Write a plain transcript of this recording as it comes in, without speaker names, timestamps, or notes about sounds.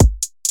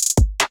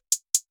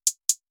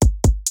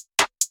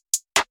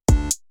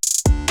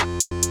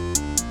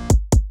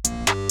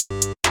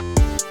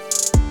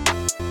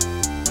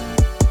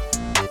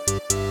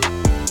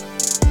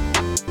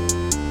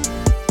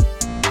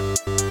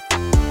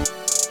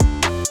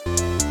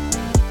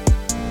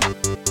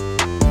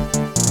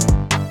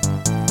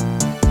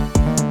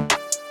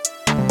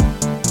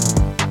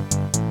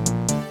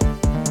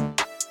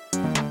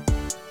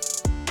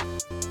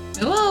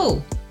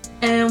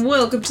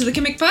welcome to the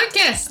Gimmick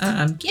Podcast.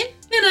 I'm Kim.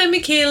 And I'm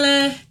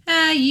Michaela.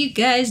 How you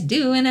guys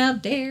doing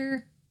out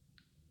there?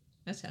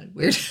 That sounded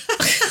weird.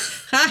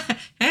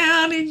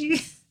 How did you?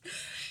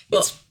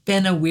 Well, It's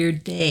been a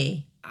weird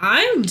day.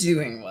 I'm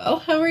doing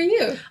well. How are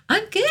you?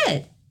 I'm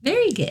good.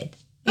 Very good.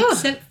 Oh.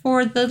 Except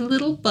for the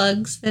little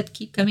bugs that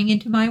keep coming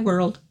into my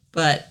world.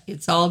 But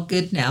it's all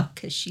good now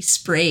because she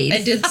sprayed.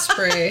 I did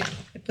spray. I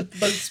put the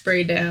bug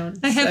spray down.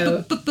 I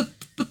have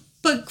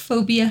bug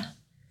phobia.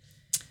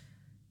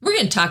 We're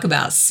going to talk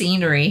about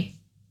scenery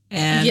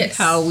and Yes.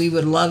 how we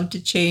would love to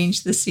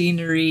change the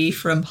scenery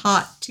from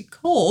hot to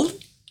cold.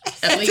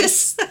 At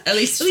least cool. At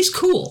least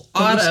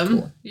autumn.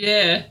 cool.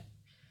 Yeah.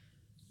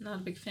 Not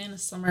a big fan of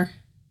summer.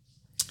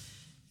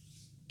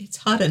 It's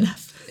hot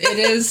enough. It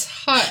is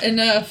hot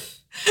enough.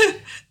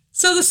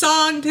 So the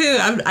song too,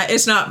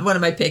 it's not one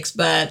of my picks,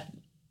 but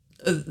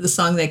the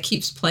song that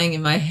keeps playing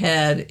in my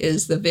head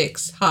is the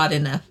Vicks Hot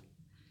Enough.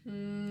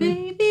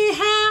 Baby,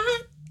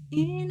 hot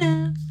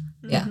enough.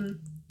 Yeah,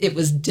 it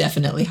was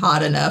definitely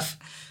hot enough.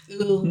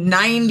 Ooh.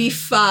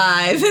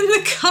 95 in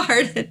the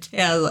car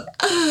today. I was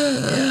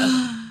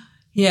like,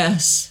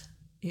 yes,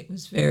 it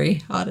was very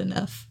hot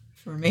enough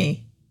for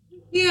me.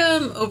 Yeah,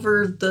 I'm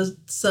over the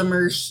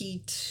summer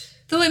heat.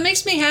 Though it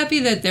makes me happy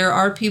that there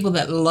are people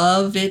that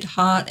love it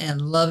hot and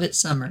love it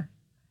summer.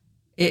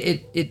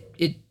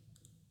 It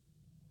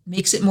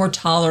makes it more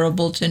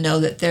tolerable to know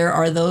that there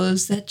are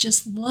those that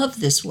just love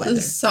this weather.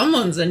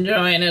 Someone's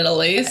enjoying it at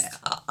least.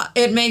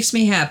 It makes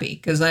me happy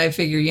because I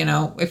figure,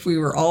 if we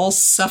were all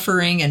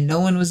suffering and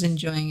no one was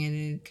enjoying it,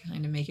 it'd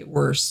kind of make it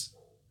worse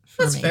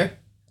for That's me. fair.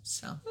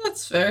 So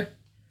That's fair.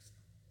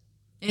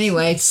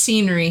 anyway,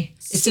 scenery.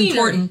 It's Scenery.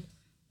 important.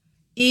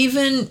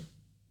 Even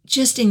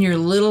just in your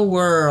little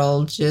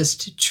world,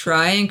 just to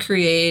try and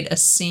create a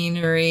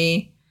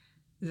scenery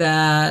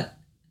that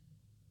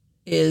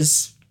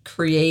is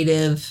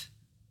creative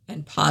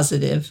and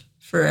positive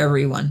for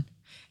everyone.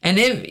 And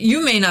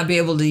you may not be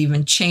able to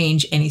even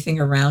change anything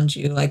around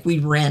you, like we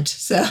rent.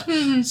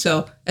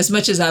 So as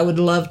much as I would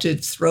love to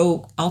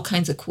throw all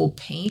kinds of cool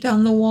paint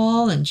on the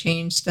wall and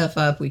change stuff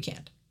up, we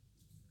can't.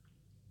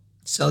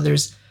 So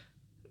there's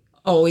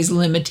always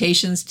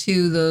limitations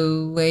to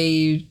the way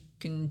you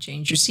can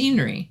change your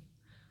scenery.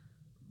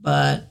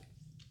 But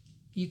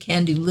you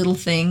can do little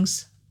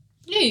things.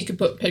 Yeah, you could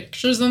put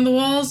pictures on the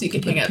walls. You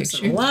could put hang up pictures.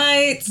 some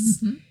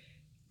lights. Mhm.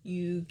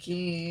 You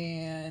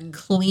can...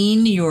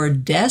 Clean your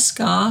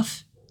desk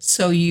off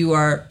so you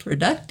are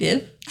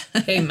productive.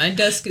 Hey, my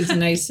desk is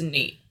nice and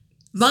neat.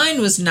 Mine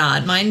was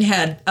not. Mine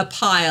had a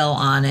pile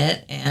on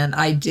it, and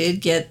I did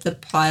get the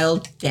pile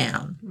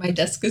down. My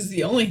desk is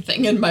the only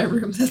thing in my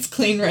room that's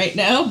clean right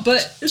now,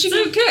 but it's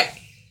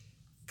okay.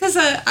 Because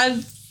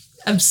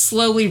I'm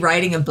slowly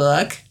writing a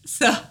book.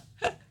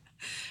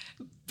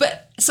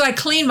 So I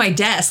cleaned my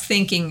desk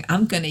thinking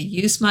I'm going to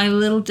use my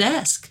little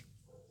desk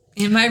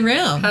in my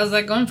room. How's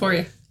that going for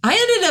you? I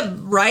ended up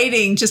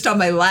writing just on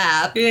my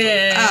lap.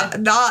 Yeah.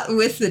 Not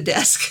with the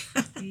desk.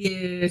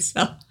 Yes.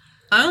 So,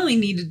 I only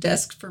need a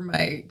desk for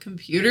my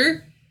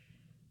computer,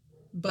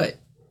 but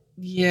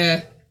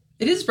yeah,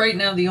 it is right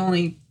now the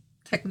only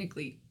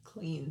technically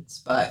clean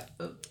spot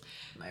of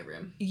my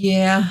room.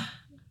 yeah,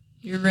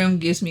 your room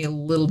gives me a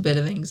little bit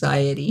of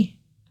anxiety.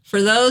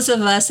 For those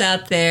of us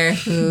out there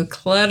who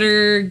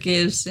clutter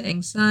gives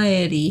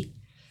anxiety,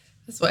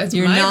 That's why it's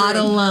you're my not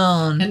room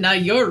alone. and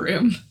not your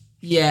room.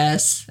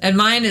 Yes, and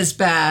mine is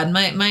bad.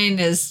 Mine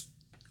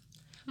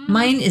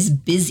is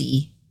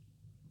busy,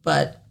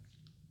 but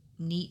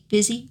neat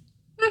busy.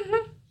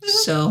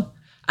 So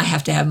I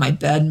have to have my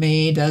bed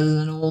made as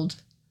an old.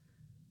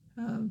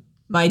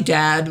 My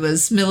dad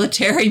was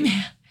military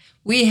man.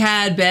 We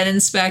had bed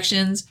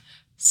inspections,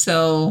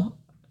 so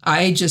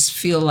I just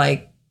feel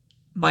like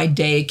my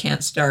day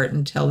can't start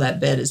until that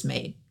bed is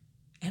made.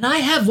 And I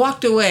have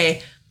walked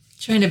away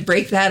trying to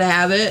break that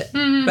habit,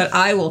 but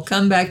I will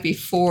come back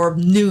before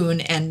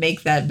noon and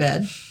make that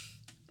bed.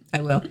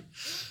 I will.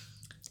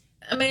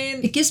 I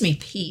mean, It gives me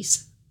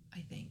peace,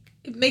 I think.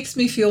 it makes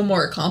me feel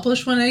more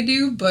accomplished when I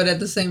do, but at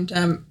the same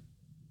time,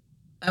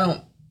 I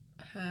don't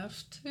have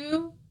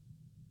to.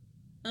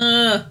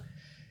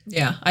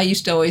 Yeah, I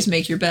used to always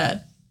make your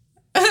bed.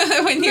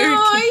 When you No, were a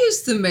I kid.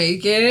 used to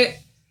make it.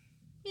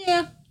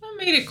 Yeah. I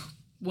made it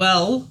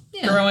well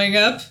Yeah. growing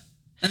up.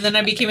 And then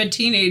I became a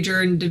teenager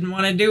and didn't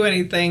want to do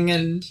anything,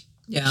 and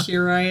Yeah.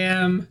 here I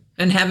am.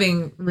 And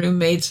having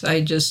roommates, I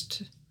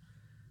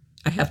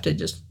have to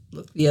just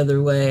look the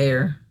other way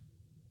or.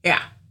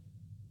 Yeah.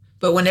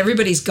 But when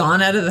everybody's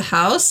gone out of the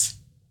house,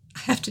 I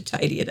have to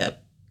tidy it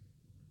up.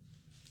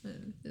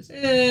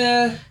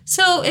 Yeah.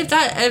 So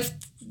if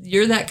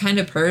you're that kind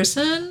of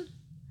person,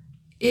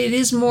 it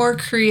is more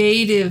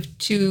creative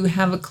to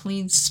have a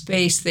clean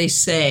space, they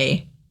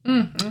say.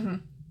 Mm-hmm.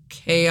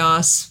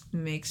 Chaos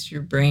makes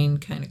your brain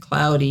kind of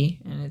cloudy,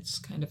 and it's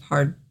kind of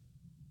hard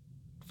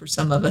for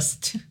some of us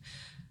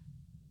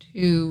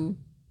to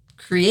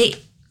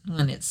create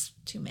when it's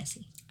too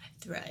messy. I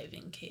thrive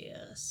in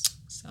chaos.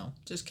 So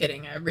Just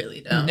kidding. I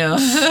really don't. no,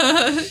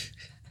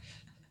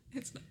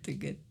 it's not too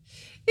good.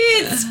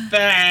 It's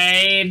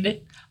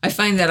fine. I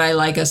find that I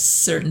like a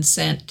certain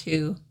scent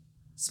too.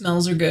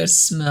 Smells are good.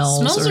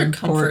 Smells are are important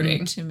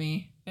comforting. to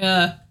me.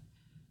 Yeah.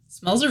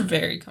 Smells are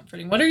very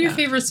comforting. What are your Yeah.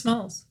 favorite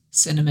smells?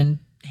 Cinnamon,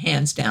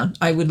 hands down.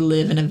 I would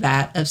live in a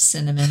vat of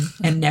cinnamon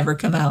and never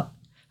come out.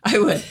 I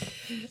would.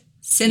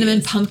 Cinnamon,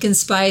 Yes. pumpkin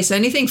spice,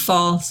 anything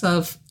fall.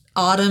 So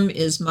autumn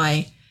is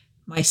my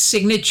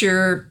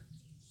signature.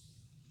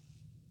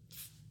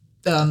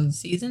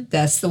 Season?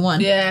 That's the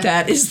one. Yeah.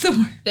 That is the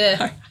word.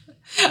 Yeah.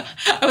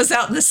 I was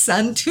out in the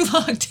sun too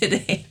long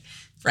today.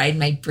 Fried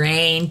my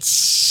brain.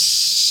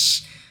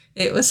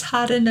 It was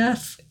hot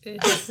enough. It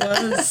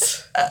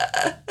was.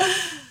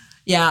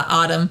 Yeah,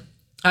 autumn.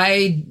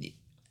 I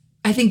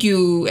think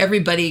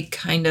everybody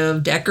kind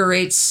of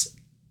decorates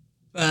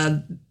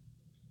the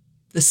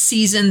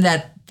season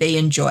that they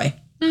enjoy.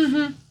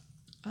 Mm-hmm.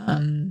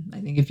 I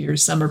think if you're a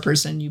summer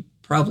person, you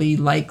probably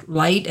like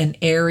light and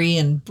airy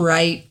and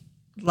bright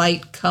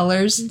light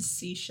colors, And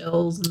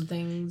seashells and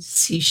things.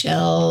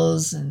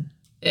 seashells and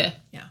Yeah.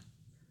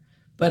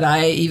 But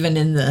even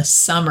in the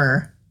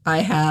summer, I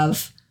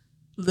have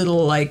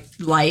little like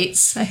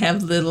lights. I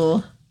have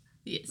little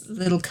Yes.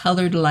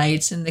 colored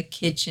lights in the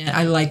kitchen.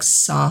 I like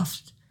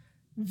soft,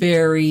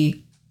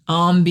 very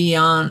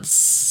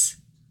ambiance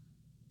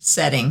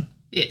setting.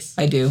 Yes.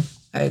 I do.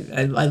 I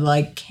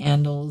like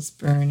candles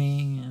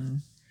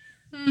burning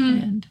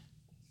Mm. and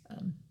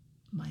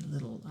my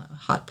little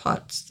hot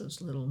pots.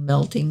 Those little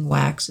melting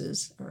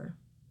waxes are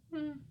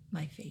Mm.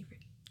 my favorite.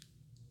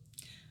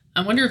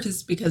 I wonder if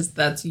it's because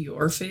that's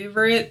your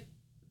favorite,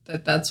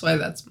 that's why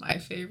that's my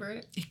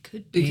favorite. It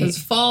could be Because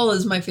fall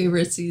is my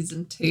favorite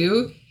season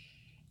too.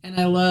 And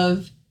I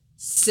love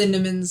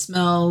cinnamon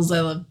smells.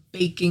 I love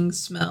baking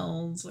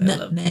smells. I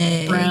love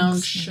nutmeg, brown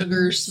smells.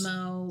 sugar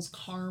smells,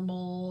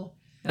 caramel.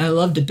 And I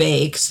love to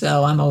bake,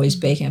 so I'm always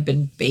baking. I've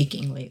been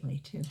baking lately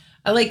too.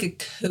 I like a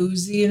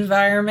cozy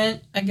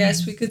environment, I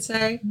guess we could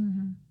say.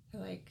 I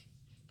like,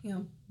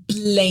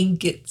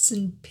 blankets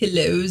and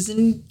pillows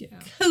and Yeah.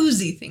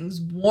 cozy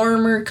things,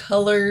 warmer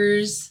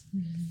colors,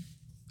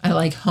 I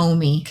like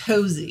homey.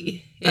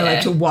 cozy. I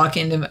like to walk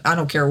into, I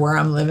don't care where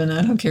I'm living.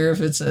 I don't care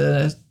if it's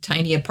a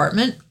tiny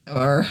apartment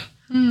or,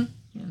 Mm.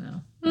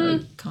 a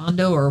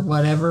condo or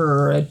whatever,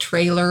 or a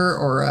trailer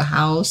or a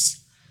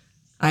house.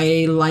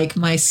 I like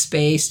my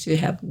space to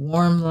have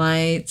warm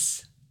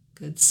lights,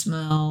 good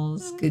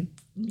smells, good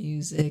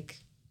music,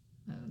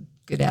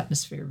 good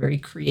atmosphere, very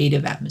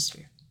creative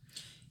atmosphere.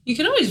 You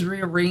can always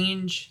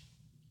rearrange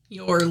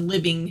your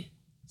living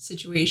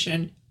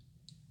situation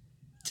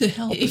To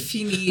help. if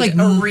you need Like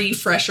a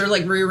refresher,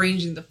 like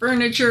rearranging the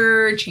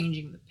furniture,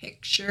 changing the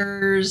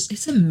pictures.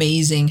 It's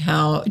amazing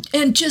how,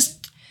 and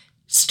just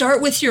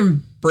start with your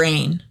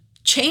brain.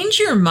 Change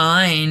your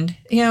mind.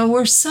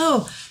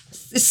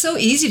 It's so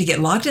easy to get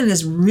locked in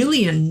this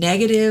really a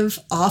negative,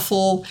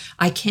 awful,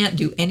 I can't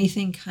do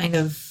anything kind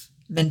of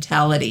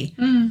mentality.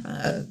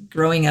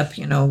 Growing up,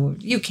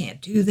 you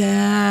can't do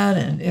that.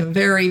 And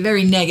very,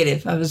 very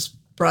negative. I was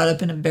brought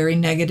up in a very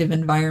negative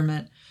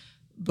environment,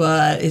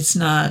 but it's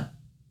not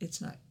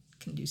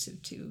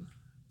conducive to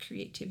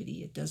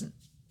creativity.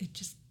 It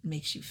just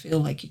makes you feel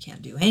like you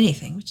can't do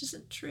anything, which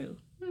isn't true.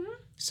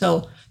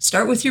 So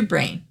start with your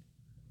brain.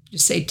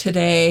 Just say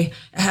today,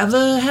 have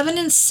an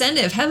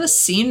incentive, have a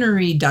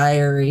scenery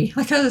diary.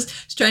 Like I was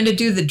trying to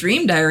do the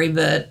dream diary,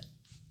 but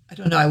I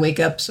don't know. I wake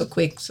up so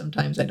quick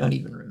sometimes I don't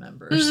even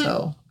remember.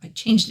 So I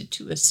changed it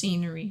to a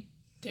scenery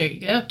There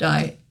you go.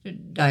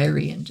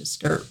 diary and just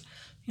start,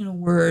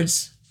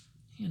 words.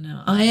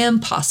 I am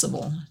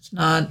possible. It's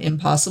not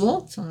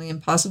impossible. It's only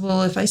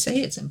impossible if I say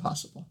it's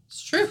impossible.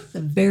 It's true.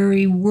 The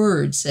very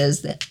word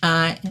says that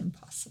I am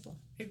possible.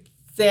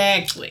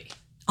 Exactly.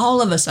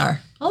 All of us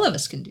are. All of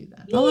us can do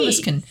that. All of us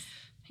can,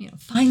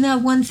 find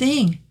that one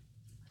thing.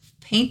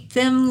 Paint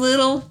them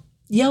little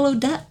yellow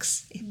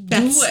ducks.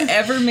 Do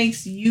whatever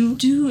makes you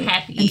do it.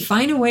 happy. And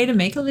find a way to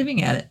make a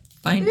living at it.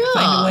 Find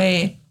a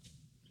way.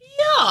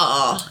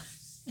 Yeah.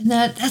 And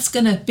that's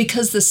gonna,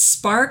 because the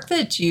spark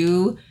that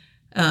you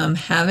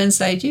have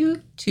inside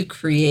you to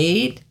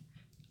create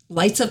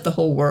lights up the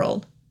whole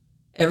world.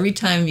 Every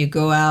time you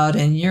go out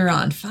and you're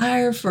on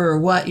fire for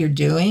what you're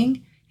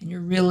doing and you're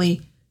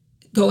really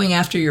going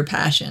after your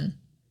passion,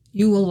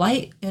 you will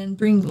light and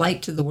bring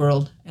light to the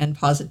world and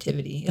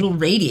positivity. It'll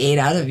radiate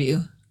out of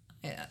you.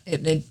 Yeah,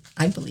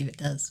 I believe it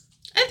does.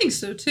 I think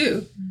so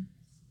too.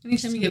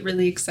 Anytime you get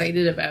really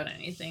excited about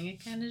anything,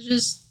 it kind of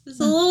just is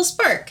a little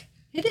spark.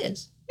 It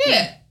is.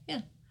 Yeah.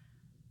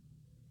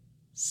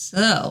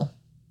 So,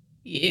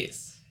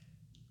 Yes.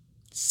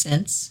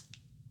 since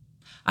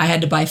I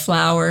had to buy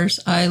flowers,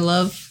 I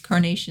love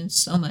carnations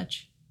so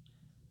much.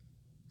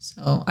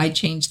 So I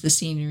changed the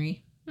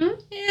scenery. Hmm?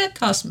 Yeah, it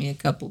cost me a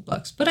couple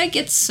bucks, but I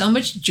get so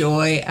much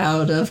joy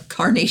out of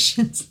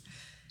carnations.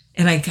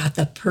 And I got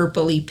the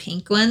purpley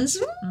pink ones.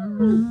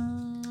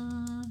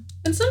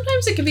 And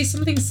sometimes it can be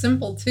something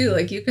simple too.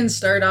 Like you can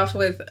start off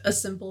with a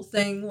simple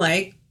thing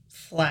like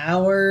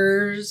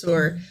flowers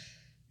or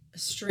a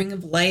string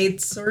of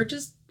lights or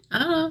just, I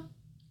don't know,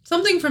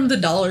 something from the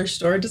dollar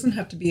store. It doesn't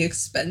have to be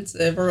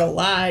expensive or a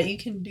lot. You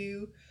can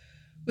do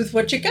with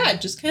what you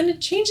got. Just kind of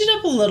change it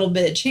up a little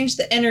bit. Change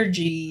the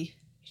energy.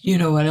 You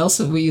know what else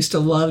we used to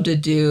love to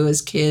do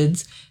as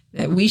kids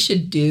that we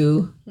should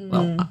do?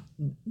 Well,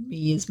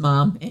 me as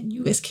mom and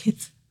you as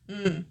kids.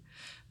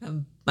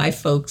 My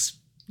folks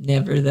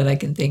never that I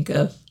can think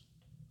of.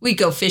 We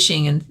go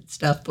fishing and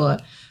stuff,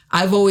 but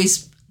I've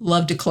always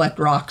loved to collect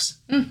rocks.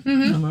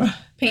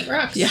 Paint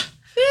rocks. Yeah.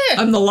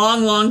 I'm the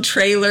long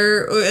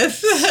trailer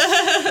with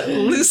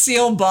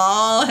Lucille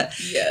Ball.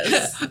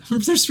 Yes.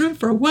 There's room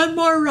for one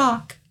more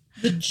rock.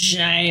 The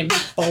giant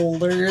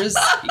boulders.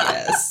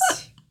 Yes.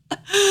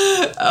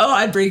 Oh,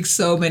 I bring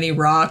so many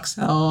rocks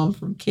home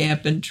from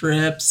camping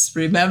trips,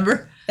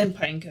 remember? And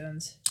pine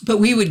cones. But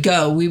we would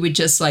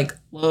just like,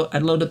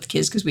 I'd load up the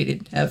kids because we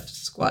didn't have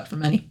squat for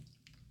money.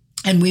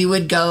 And we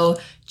would go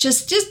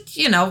just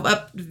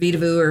up to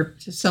Vitavoo or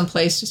to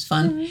someplace just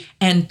fun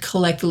and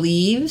collect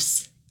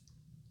leaves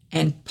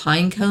and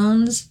pine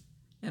cones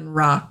and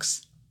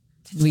rocks.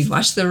 And we'd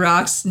wash the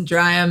rocks and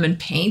dry them and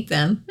paint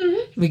them.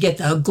 We get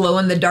the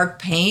glow-in-the-dark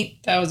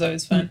paint. That was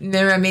always fun.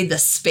 Remember I made the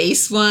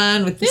space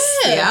one with the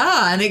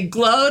and it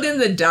glowed in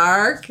the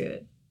dark.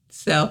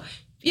 So,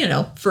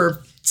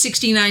 for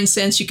 69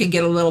 cents you can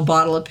get a little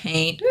bottle of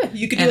paint. Yeah,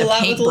 you can do a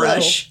lot with a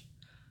paintbrush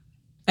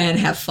and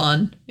have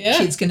fun. Yeah.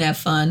 Kids can have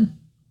fun.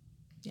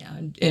 Yeah,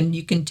 and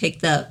you can take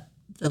the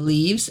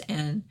leaves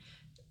and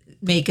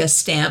make a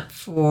stamp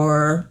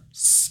for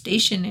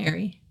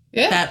stationery.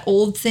 Yeah. That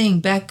old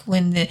thing back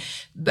in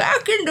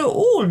the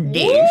old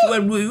days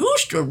when we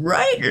used to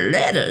write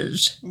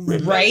letters.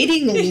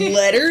 Writing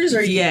letters?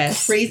 Are you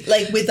Yes. crazy?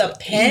 Like with a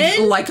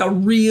pen? Like a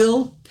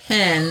real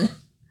pen.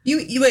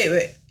 You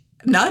wait.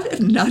 Not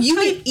You type.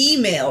 mean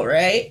email,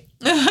 right?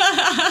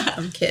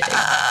 I'm kidding.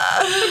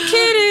 I'm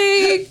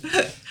kidding.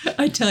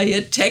 I tell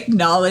you,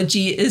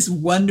 technology is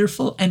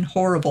wonderful and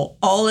horrible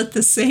all at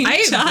the same time.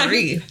 I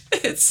agree.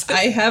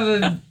 I have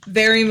a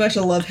very much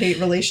a love-hate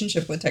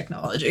relationship with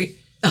technology.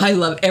 I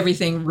love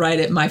everything right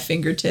at my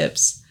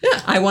fingertips.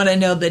 Yeah. I want to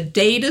know the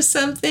date of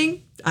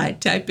something. I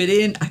type it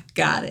in. I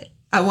got it.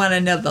 I want to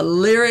know the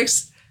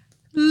lyrics.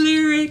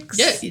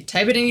 Yeah, you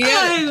type it in, you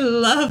got I it.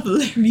 love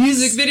lyrics.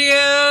 Music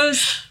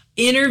videos,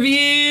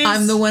 interviews.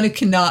 I'm the one who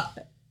cannot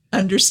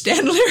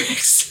understand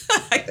lyrics.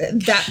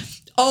 that.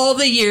 All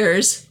the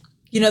years.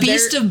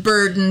 Beast there- of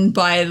Burden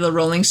by the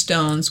Rolling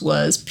Stones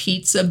was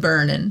Pizza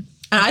Burnin'.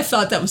 And I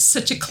thought that was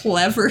such a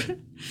clever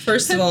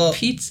First of all,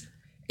 pizza.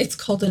 it's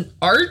called an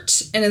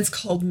art, and it's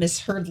called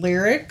misheard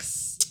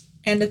lyrics,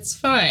 and it's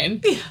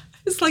fine. Yeah,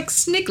 it's like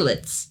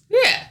Sniglets.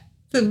 Yeah,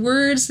 The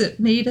words that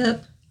made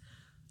up,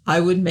 I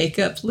would make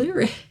up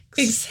lyrics.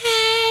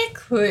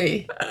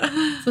 exactly.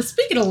 So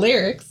speaking of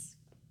lyrics,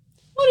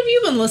 what have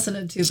you been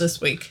listening to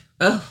this week?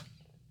 Oh,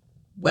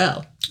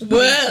 well.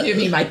 Well. You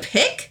mean my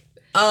pick?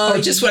 Or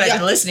just what I've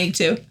been listening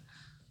to?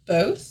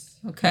 Both.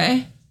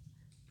 Okay.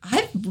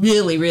 I've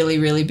really, really,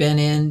 really been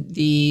in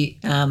the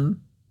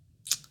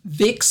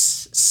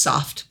Vic's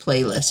soft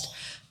playlist.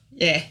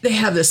 Yeah. They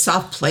have this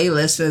soft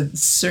playlist of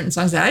certain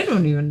songs that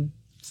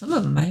some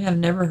of them I have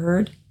never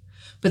heard.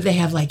 But they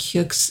have like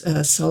Hyuk's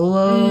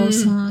solo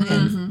song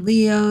and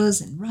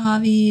Leo's and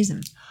Ravi's.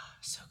 And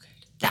So good.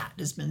 that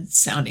has been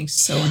sounding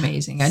so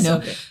amazing. So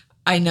good.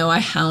 I'm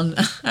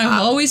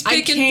always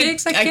picking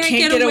Vic's. I can't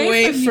get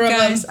away from you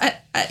guys.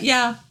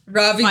 Yeah.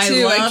 Ravi My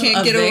too. I love can't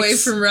of get away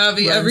Vic's from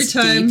Ravi. Every runs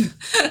time deep.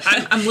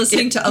 I'm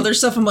listening to other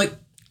stuff, I'm like,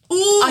 ooh,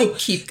 I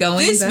keep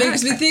going this back.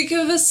 makes me think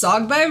of a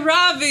song by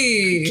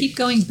Ravi. Keep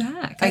going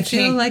back. I feel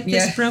can't- like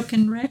yeah. this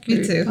broken record.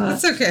 Me too. But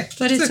It's okay.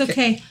 it's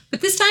okay. But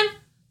this time,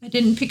 I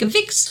didn't pick a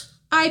Vic's.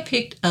 I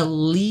picked a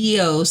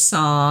Leo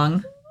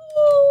song,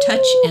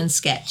 Touch and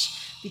Sketch,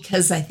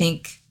 because I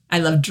think I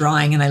love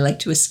drawing and I like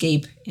to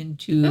escape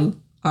into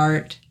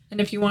art.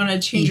 And if you want to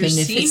change Even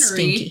your if it's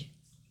scenery, stinky.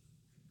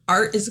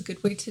 art is a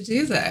good way to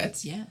do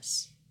that.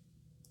 Yes.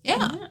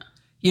 Yeah.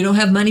 You don't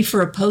have money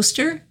for a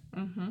poster?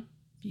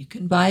 You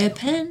can buy a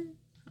pen.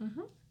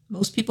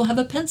 Most people have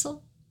a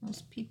pencil.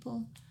 Most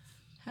people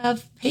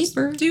have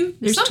paper.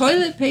 There's something.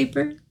 toilet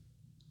paper.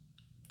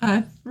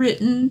 I've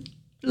written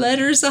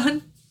letters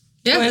on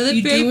toilet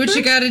you paper. do what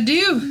you got to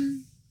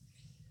do.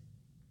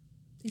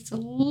 It's a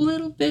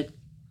little bit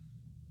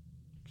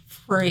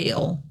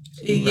frail.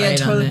 Yeah,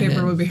 Write on toilet it paper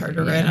and- would be hard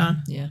to write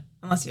on, Yeah.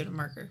 unless you had a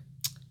marker.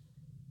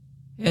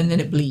 And then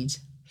it bleeds.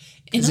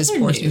 In 'Cause it's other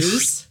porous.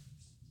 news,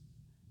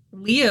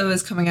 Leo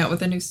is coming out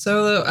with a new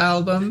solo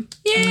album.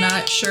 I'm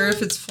not sure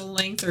if it's full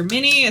length or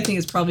mini. I think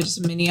it's probably just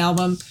a mini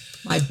album.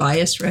 My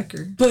bias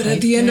record. But right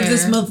at the end of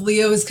this there. month,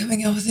 Leo is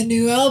coming out with a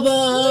new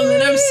album,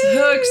 and I'm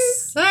so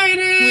excited.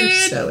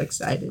 We're so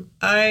excited.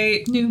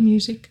 New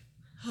music.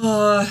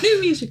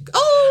 New music.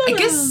 Oh, I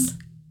guess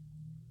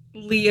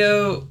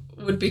Leo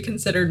would be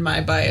considered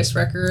my bias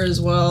wrecker as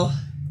well.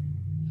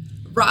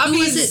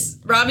 Who is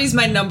Robbie's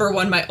my number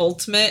one, my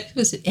ultimate.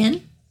 Was it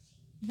N?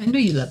 I know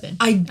you love it.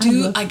 I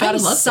do. I got a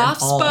love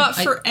soft them all. spot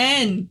for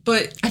N,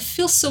 but I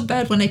feel so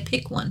bad when I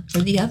pick one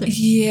or the other.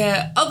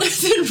 yeah, other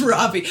than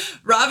Robbie.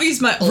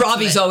 Robbie's my ultimate.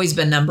 Robbie's always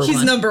been number one.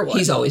 He's number one.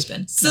 He's always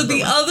been. So number the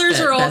one. others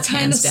are all That's kind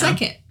of hands down.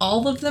 second.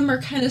 All of them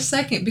are kind of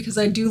second because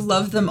I do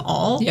love them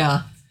all.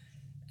 Yeah.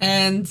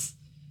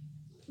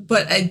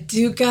 But I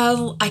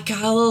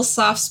got a little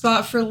soft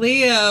spot for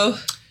Leo.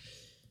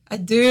 I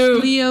do.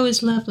 Leo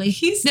is lovely.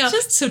 He's now,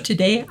 just so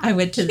today I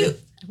went to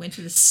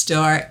the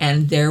store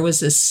and there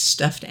was a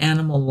stuffed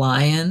animal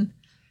lion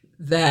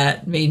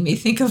that made me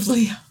think of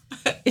Leo.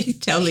 He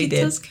totally did.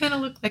 He does kind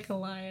of look like a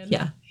lion.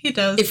 Yeah. He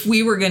does. If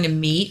we were going to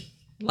meet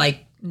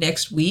like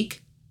next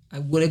week, I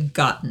would have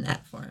gotten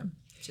that for him.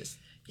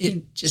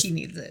 He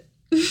needs it.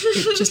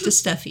 It's just a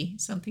stuffy,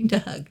 something to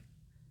hug.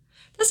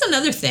 That's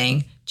another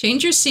thing.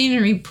 Change your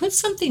scenery. Put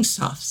something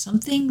soft,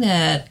 something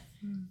that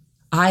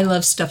I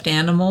love stuffed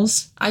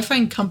animals. I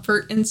find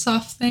comfort in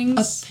soft A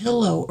things.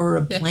 pillow or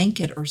a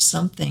blanket or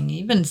something,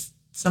 even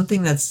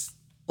something that's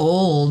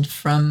old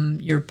from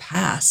your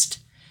past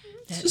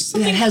Just that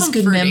something has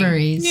good comforting.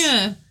 memories.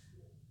 Yeah.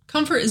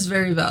 Comfort is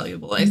very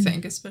valuable, I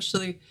think,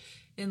 especially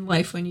in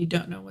life when you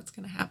don't know what's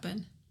going to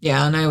happen.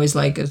 Yeah, and I always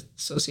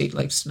associate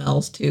like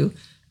smells too.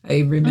 I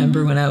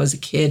remember when I was a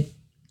kid,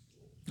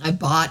 I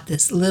bought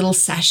this little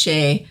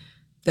sachet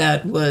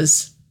that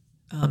was,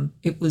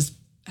 it was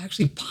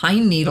actually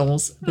pine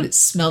needles, but it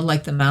smelled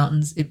like the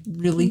mountains. It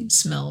really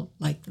smelled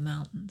like the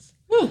mountains.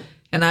 Ooh.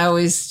 And I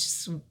always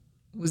just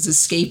was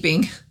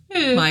escaping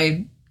Yeah.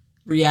 my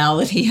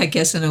reality, I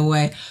guess, in a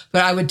way.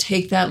 But I would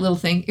take that little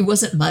thing. It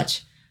wasn't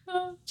much,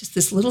 just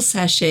this little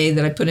sachet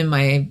that I put in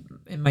my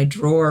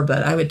drawer.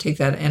 But I would take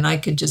that and I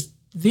could just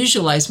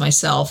visualize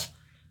myself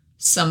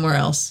somewhere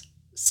else,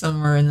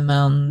 somewhere in the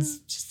mountains,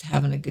 just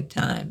having a good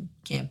time,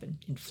 camping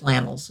in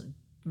flannels and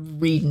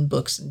reading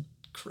books and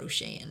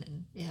crocheting.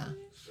 And yeah,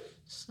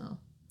 so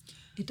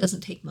it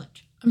doesn't take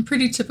much. I'm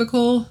pretty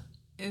typical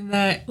in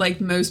that, like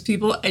most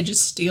people, I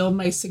just steal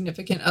my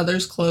significant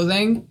other's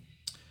clothing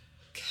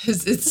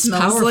because it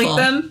smells powerful. like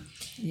them.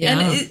 Yeah.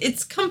 And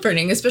it's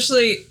comforting,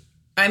 especially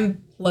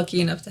I'm lucky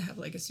enough to have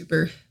like a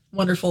super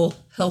wonderful,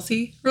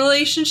 healthy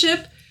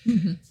relationship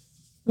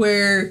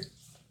where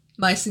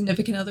my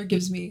significant other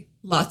gives me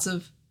lots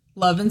of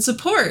love and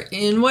support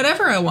in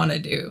whatever I want to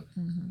do.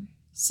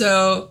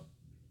 So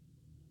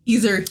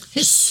either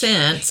His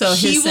scent, so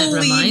he his scent will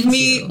leave reminds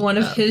me you one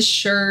of his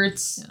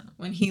shirts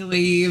when he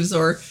leaves,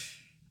 or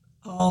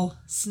I'll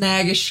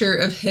snag a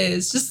shirt of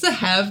his just to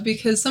have,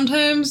 because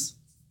sometimes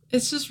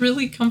it's just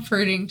really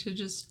comforting to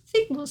just I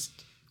think most,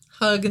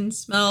 hug and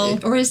smell.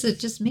 or is it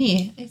just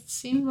me? It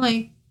seemed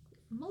like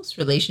most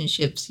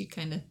relationships you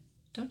kind of,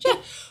 don't you?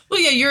 Well,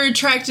 yeah, you're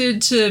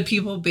attracted to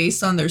people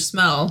based on their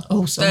smell.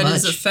 Oh, so That much.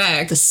 is a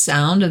fact. The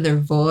sound of their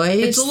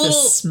voice, It's a the little-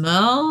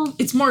 smell.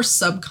 It's more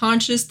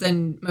subconscious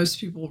than most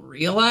people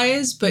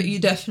realize, but you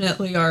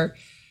definitely are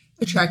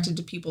attracted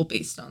to people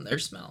based on their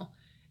smell.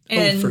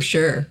 And For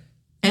sure.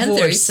 And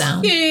their voice.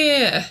 sound.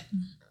 Yeah.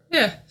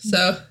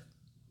 So,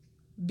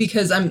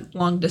 because I'm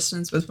long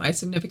distance with my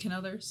significant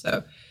other,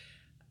 so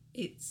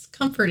it's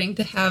comforting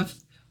to have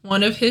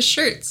one of his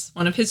shirts,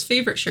 one of his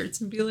favorite shirts,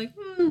 and be like,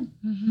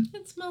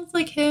 it smells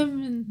like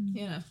him, and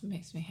it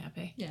makes me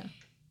happy. Yeah.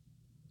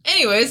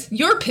 Anyways,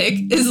 your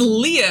pick is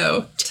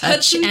Leo.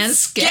 Touch and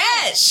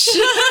sketch.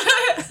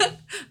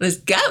 Let's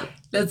go.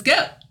 Let's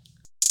go.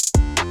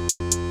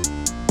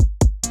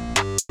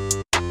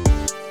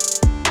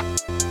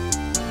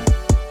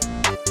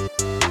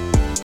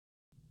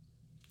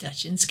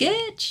 Touch and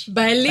sketch.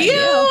 By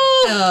Leo.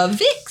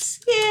 Vix.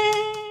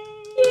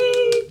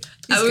 Yay.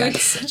 He's I got would-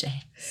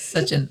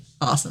 such an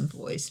awesome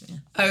voice,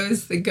 man. I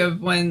always think of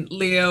when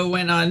Leo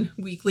went on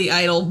Weekly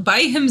Idol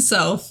by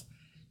himself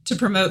to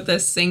promote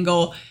this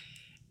single.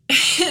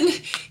 And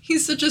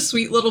he's such a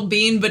sweet little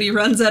bean, but he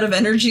runs out of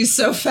energy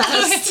so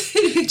fast.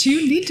 Do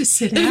you need to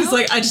sit And he's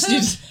like, I need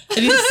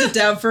to sit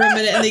down for a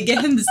minute. And they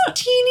get him this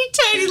teeny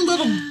tiny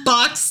little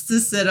box to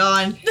sit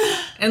on.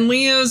 And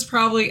Leo's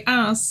probably, I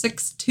don't know,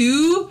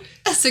 6'2",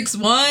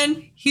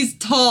 6'1". He's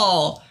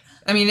tall.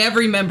 I mean,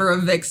 every member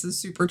of Vix is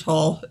super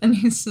tall. And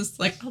he's just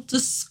like, I'll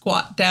just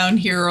squat down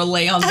here or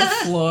lay on the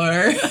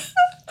floor.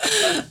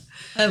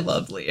 I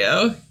love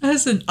Leo.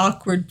 As an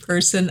awkward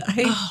person,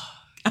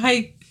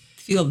 I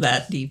feel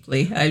that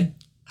deeply. Yes.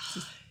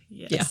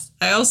 Yeah.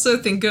 I also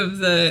think of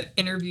the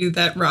interview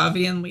that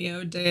Ravi and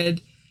Leo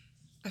did.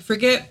 I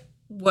forget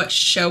what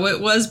show it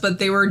was, but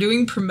they were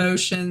doing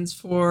promotions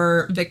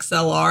for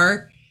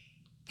VixLR.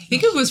 I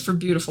think it was for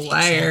Beautiful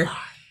Liar.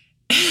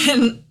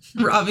 And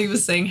Ravi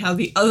was saying how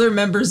the other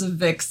members of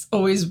Vix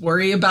always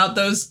worry about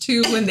those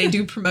two when they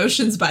do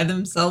promotions by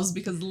themselves,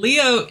 because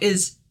Leo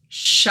is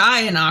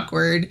shy and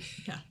awkward,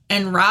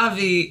 and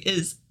Ravi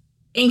is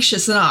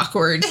anxious and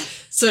awkward.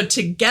 So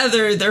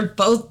together, they're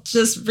both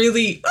just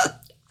really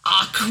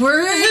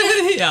awkward.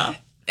 Yeah.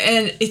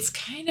 And it's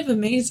kind of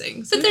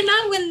amazing. So But they're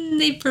not when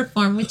they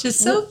perform, which is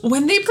so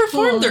when they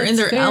perform, cool. they're in It's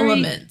their very-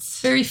 elements.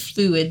 very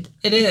fluid.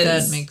 It if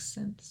is. That makes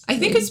sense. I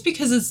think it's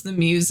because it's the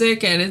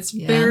music, and it's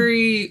Yeah.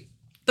 very,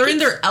 They're in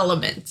their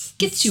element.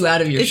 Gets you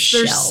out of your It's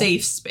shell. their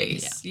safe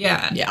space.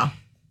 Yeah. Yeah.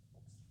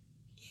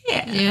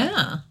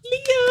 Yeah.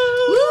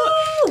 Leo.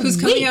 Woo! Who's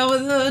coming out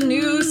with a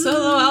new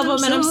solo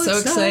album, and I'm so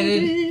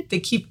excited. excited. They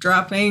keep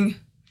dropping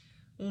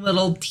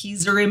little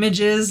teaser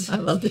images. I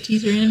love the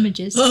teaser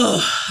images.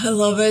 Oh, I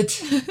love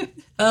it.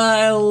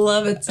 I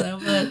love it so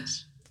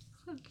much.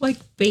 Like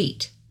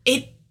bait.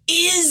 It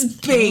is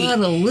A bait. lot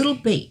of little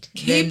bait.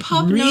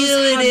 K-pop Then knows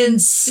reel how it in to-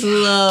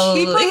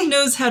 slowly. K-pop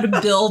knows how to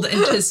build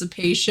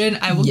anticipation.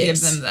 I will give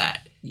Yes. them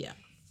that. Yeah,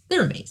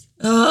 they're amazing.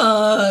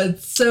 Oh,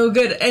 it's so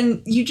good.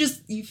 And you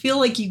feel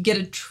like you get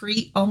a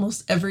treat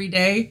almost every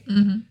day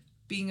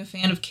being a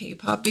fan of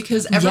K-pop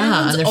because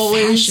everyone's they're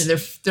always fashion.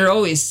 They're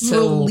always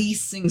so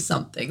releasing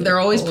something. They're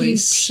always putting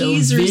always so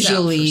teasers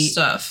visually out for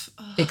stuff.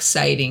 Oh,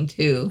 exciting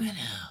too. I know.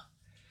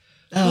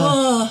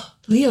 Oh,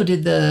 Leo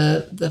did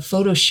the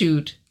photo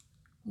shoot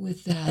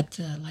with that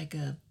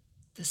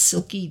the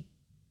silky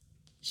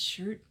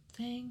shirt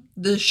thing.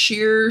 The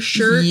sheer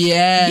shirt.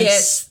 Yes.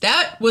 Yes,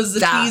 that was the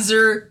That-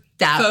 teaser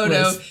that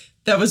photo was-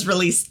 that was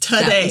released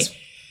That today. was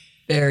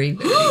very,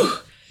 very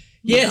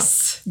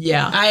Yes.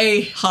 yeah.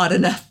 I Hot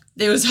enough.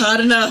 it was hot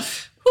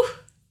enough.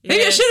 Maybe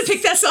Yes. I should have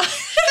picked that song.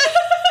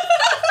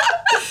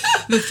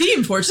 The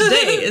theme for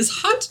today is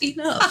hot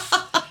enough.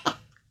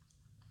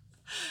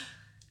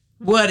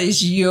 What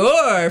is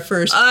your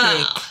first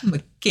Ah. pick,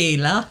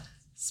 Michaela?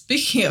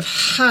 Speaking of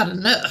hot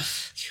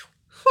enough,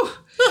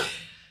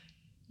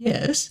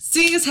 Yes.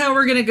 seeing as how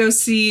we're gonna go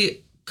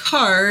see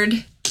Card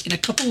in a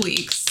couple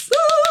weeks,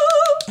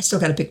 I still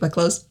got to pick my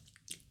clothes.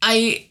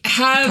 I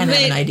have kinda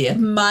have it an idea.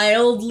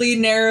 mildly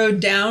narrowed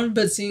down,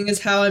 but seeing as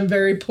how I'm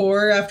very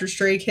poor after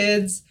Stray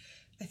Kids,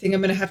 I think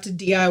I'm gonna have to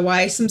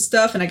DIY some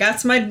stuff, and I got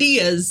some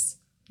ideas.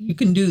 You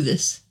can do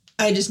this.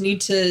 I just need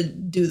to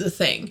do the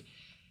thing.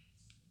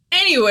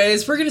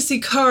 Anyways, we're gonna see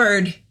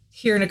Card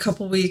here in a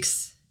couple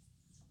weeks,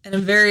 and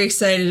I'm very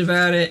excited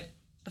about it.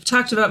 I've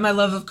talked about my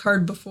love of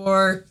Card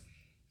before.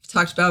 I've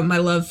talked about my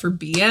love for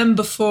BM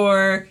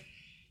before,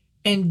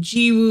 and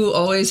Jiwoo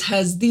always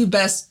has the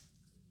best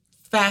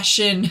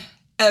fashion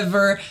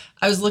ever.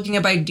 I was looking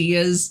up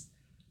ideas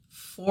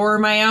for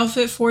my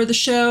outfit for the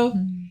show,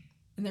 and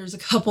there's a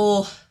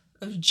couple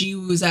of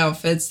Jiwoo's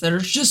outfits that are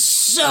just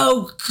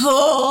so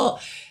cool.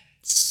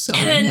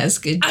 Someone And has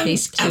good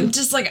taste too. I'm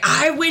just like,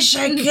 I wish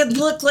I could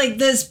look like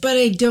this, but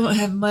I don't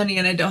have money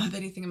and I don't have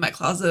anything in my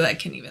closet that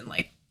can even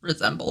like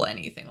resemble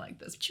anything like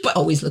this. But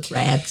always look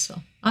rad,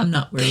 so I'm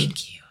not worried.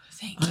 Thank you.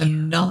 Thank you.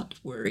 I'm not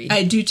worried.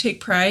 I do take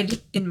pride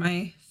in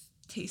my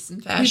taste in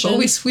we've fashion.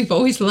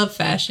 always loved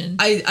fashion.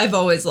 I've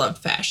always loved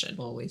fashion.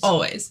 Always.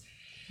 Always.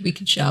 We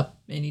can shop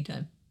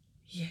anytime,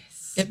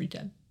 Yes. every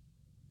time.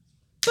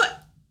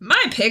 But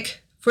my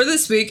pick for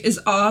this week is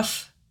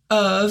off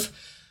of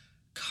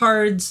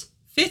Card's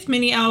 5th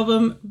mini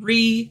album,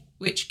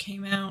 which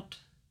came out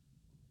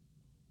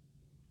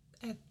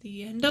at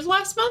the end of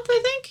last month,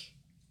 I think.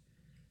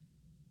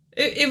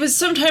 It was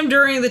sometime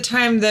during the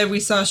time that we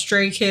saw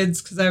Stray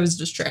Kids because I was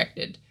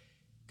distracted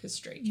because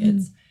Stray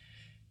Kids.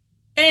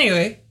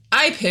 Anyway,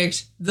 I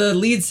picked the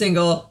lead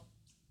single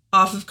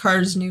off of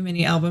Card's new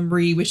mini album,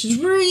 which is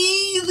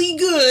really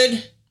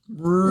good.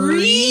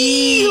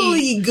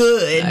 Really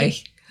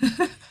good.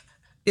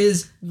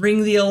 Is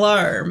Ring the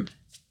Alarm.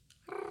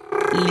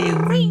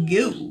 Let's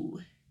go.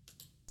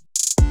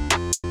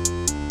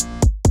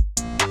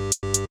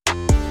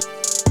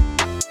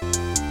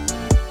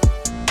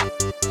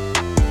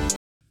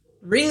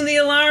 Ring the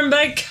Alarm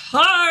by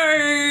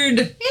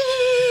Card.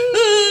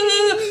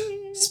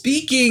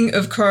 Speaking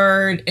of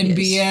Card and Yes.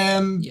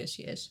 BM,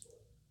 Yes.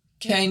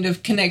 kind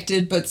of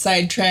connected but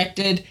sidetracked,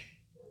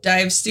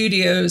 Dive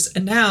Studios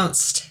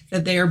announced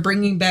that they are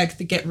bringing back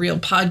the Get Real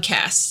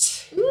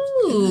podcast.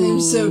 Ooh.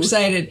 I'm so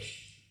excited.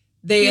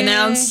 They Yay.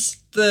 announced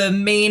the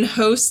main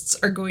hosts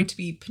are going to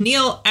be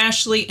Peniel,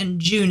 Ashley,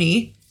 and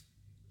Junie,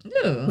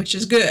 Ooh. which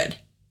is good.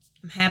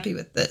 I'm happy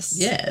with this.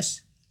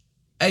 Yes.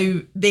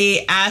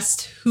 They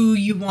asked who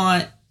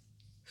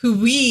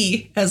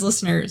we as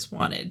listeners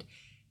wanted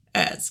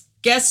as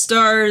guest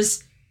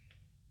stars.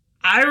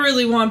 I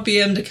really want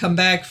BM to come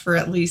back for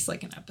at least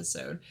like an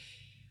episode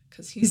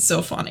because he's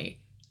so funny.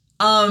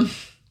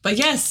 But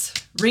yes,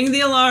 Ring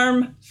the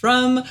Alarm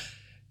from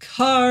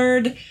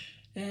Card,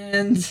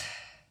 and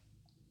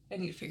I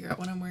need to figure out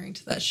what I'm wearing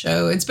to that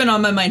show. It's been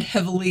on my mind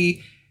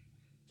heavily,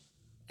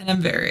 and I'm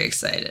very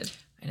excited.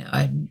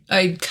 I know.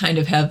 I kind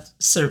of have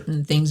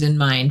certain things in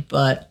mind,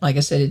 but like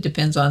I said, it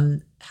depends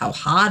on how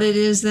hot it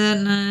is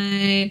that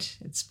night.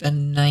 It's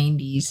been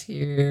 90s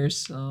here,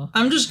 so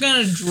I'm just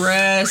gonna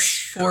dress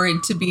for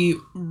it to be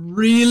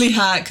really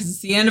hot because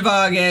it's the end of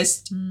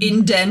August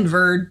in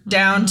Denver,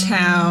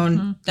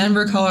 downtown,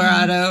 Denver,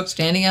 Colorado,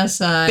 standing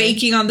outside,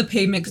 baking on the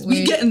pavement because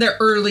we get in there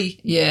early.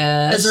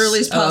 yes, as early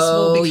as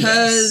possible because-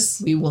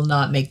 yes. We will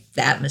not make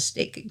that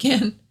mistake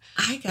again.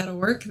 I gotta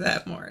work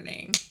that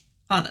morning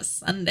on a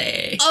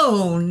Sunday.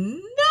 Oh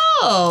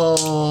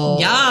no!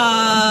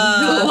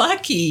 Yeah.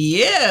 lucky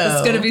you.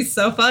 It's gonna be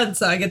so fun.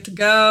 So I get to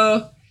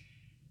go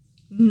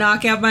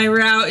knock out my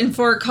route in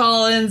Fort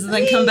Collins and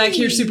then come back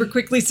here super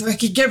quickly so I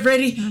could get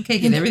ready. Okay,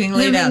 get everything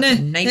laid out the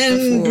night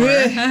before.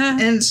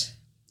 And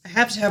I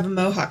have to have a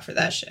mohawk for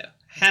that show.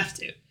 I have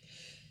to.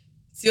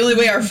 It's the only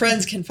way our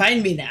friends can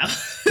find me now.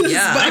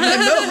 Yeah. By my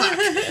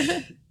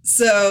mohawk.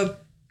 So,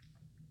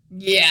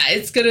 yeah,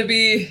 it's going to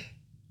be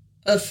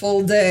a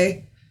full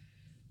day.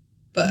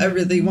 But I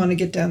really want to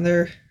get down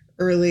there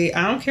early.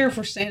 I don't care if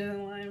we're standing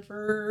in line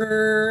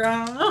for,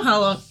 I don't know how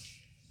long.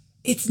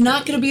 It's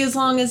not going to be as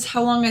long as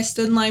how long I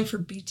stood in line for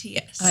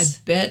BTS. I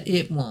bet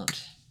it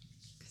won't.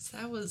 Because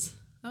that was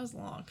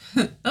long.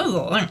 That was a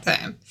long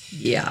time.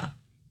 Yeah.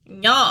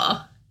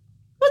 Yeah.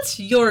 What's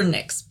your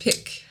next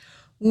pick?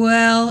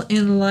 Well,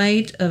 in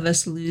light of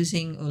us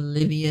losing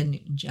Olivia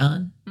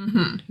Newton-John,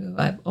 who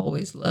I've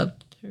always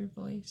loved her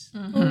voice,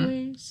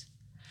 always,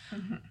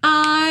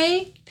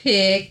 I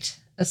picked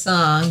a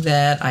song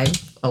that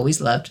I've always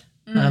loved.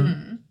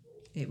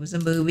 It was a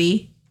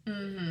movie.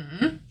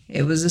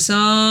 It was a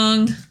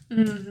song.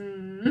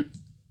 Didn't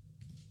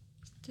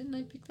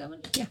I pick that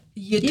one? Yeah.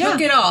 You took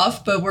it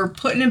off, but we're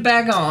putting it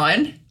back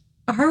on.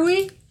 Are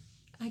we?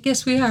 I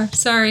guess we are.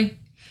 Sorry.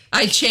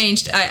 I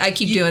changed. I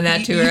keep doing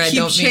that to her. I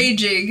keep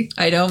changing.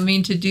 I don't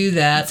mean to do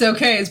that. It's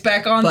okay. It's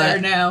back on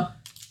there now.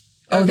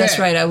 Oh, that's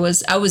right. I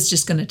was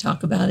just going to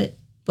talk about it,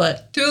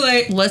 but too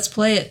late. Let's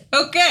play it.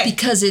 Okay.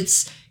 Because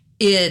it's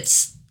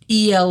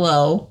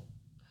ELO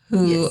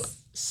who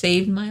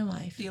saved my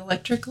life. The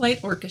Electric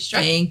Light Orchestra.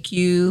 Thank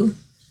you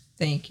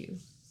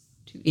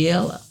to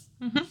ELO.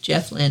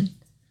 Jeff Lynne.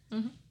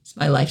 It's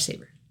my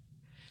lifesaver.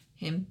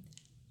 Him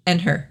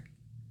and her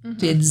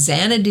did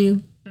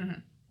Xanadu.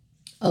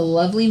 A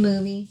lovely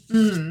movie.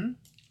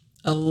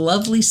 A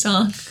lovely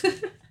song.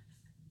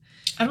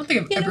 I don't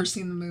think I've ever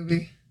seen the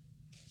movie,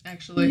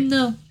 actually.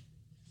 No,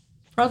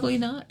 probably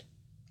not.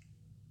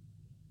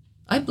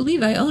 I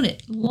believe I own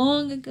it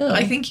long ago.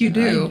 I think you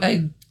do.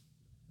 I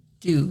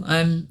do.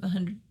 I'm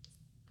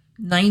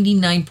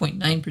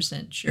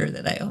 99.9% sure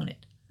that I own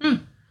it.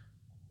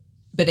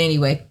 But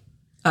anyway,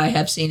 I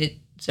have seen it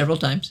several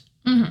times.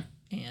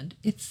 And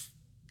it's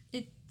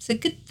a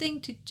good thing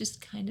to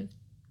just kind of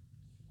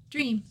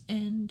dream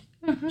and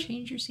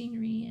change your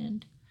scenery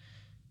and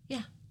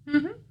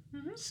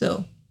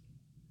so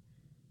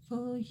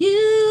for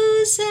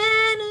you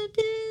Xanadu,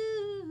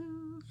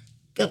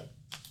 go.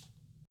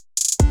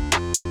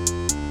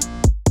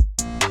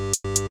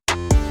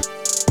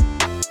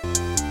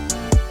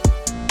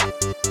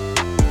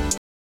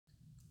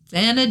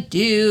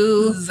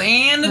 Xanadu.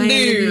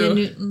 Olivia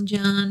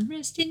Newton-John,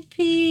 rest in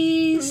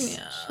peace.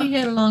 Yeah. She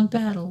had a long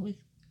battle with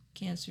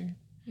cancer.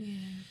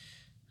 Yeah.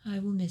 I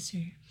will miss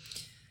her.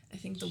 I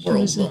think the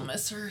world will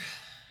miss her.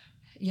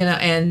 You know,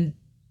 and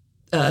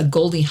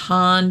Goldie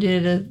Hawn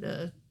did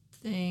a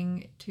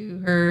thing to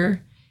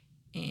her.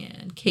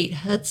 And Kate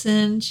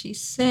Hudson, she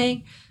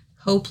sang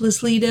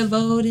Hopelessly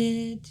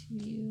Devoted to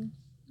You.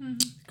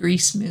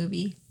 Grease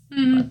movie.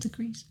 Love the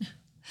Grease.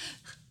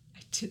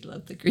 I did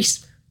love the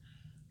Grease movie.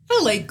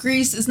 I like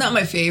Grease. It's not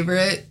my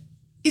favorite.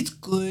 It's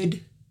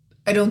good.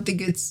 I don't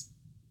think it's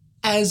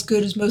as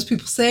good as most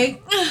people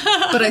say,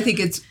 but I think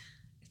it's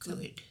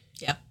good.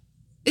 Yeah.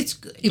 It's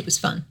good. It was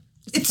fun.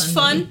 It's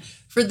fun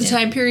for the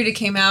time period it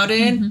came out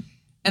in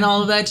and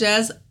all of that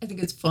jazz. I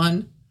think it's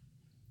fun.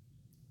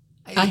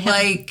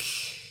 I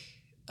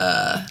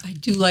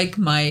do like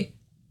my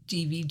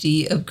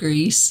DVD of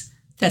Grease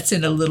that's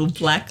in a little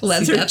black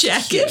leather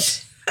jacket.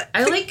 Cute.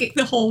 I like it.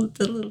 The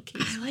little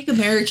case. I like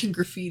American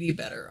Graffiti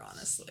better,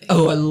 honestly.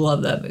 Oh, I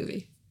love that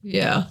movie.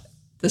 Yeah.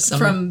 The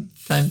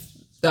summertime.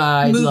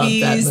 I movies love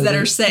that movie. That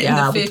are set in the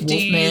 50s.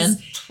 Wolfman.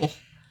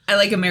 I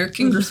like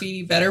American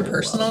Graffiti better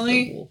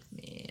personally.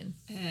 Wolfman.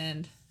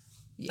 And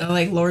I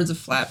like Lords of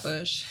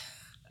Flatbush.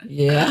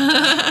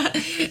 Yeah.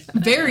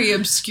 Very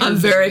obscure. I'm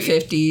very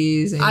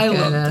 50s. And I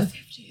love the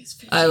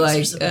 50s. I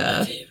like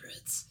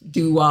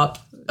doo-wop.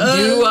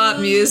 Doo-wop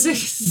music.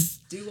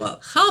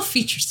 Doo-wop. I'll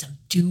feature some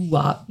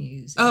doo-wop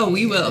music. Oh,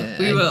 we will.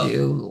 We will. I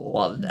do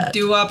love that.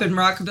 Doo-wop and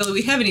rockabilly.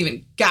 We haven't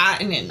even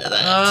gotten into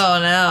that. Oh,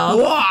 no.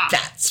 Wah!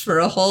 That's for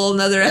a whole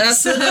nother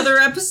episode.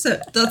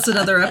 That's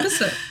another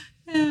episode.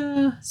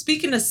 Yeah.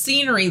 Speaking of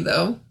scenery,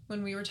 though,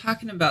 when we were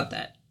talking about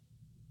that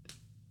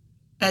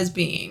as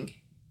being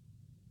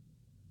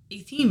a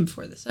theme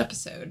for this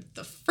episode,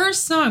 the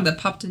first song that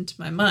popped into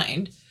my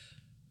mind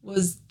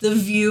was The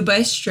View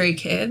by Stray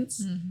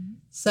Kids.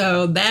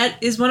 So that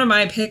is one of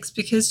my picks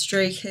because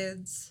Stray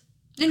Kids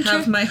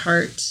have my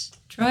heart.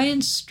 Try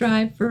and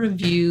strive for a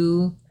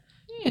view,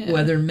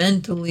 whether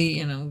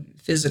mentally,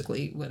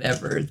 physically,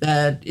 whatever,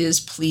 that is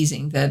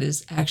pleasing, that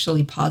is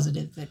actually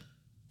positive, that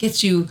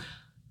gets you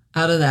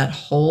out of that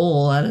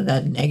hole, out of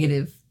that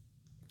negative,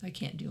 I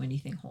can't do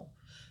anything hole.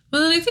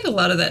 Well, and I think a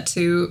lot of that,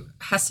 too,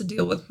 has to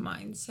deal with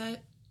mindset.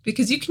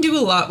 Because you can do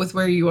a lot with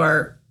where you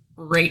are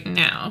right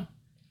now.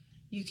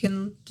 You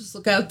can just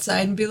look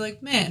outside and be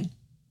like, man,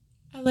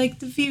 I like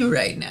the view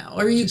right now.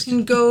 Or you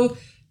can go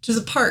to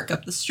the park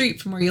up the street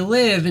from where you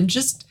live and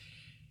just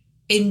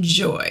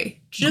enjoy.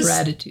 just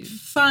gratitude.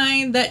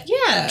 find that,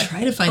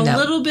 Try to find a out.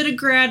 little bit of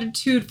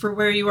gratitude for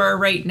where you are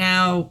right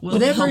now will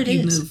Whatever help it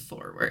you is. move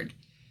forward.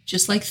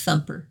 Just like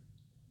Thumper.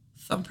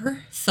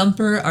 Thumper?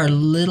 Thumper, our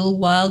little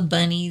wild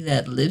bunny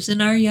that lives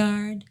in our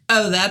yard,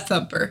 Oh, that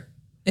Thumper.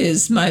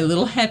 is my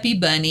little happy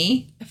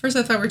bunny. At first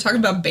I thought we were talking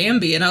about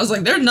Bambi, and I was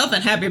like, there's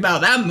nothing happy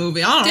about that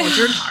movie. I don't know what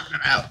you're talking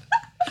about.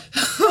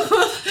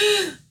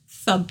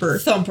 Thumper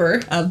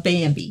Thumper. of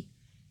Bambi.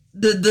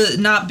 The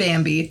not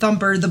Bambi.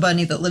 Thumper, the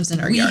bunny that lives in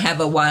our We yard.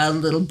 have a wild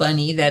little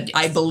bunny that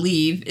I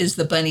believe is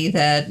the bunny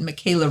that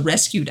Michaela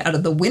rescued out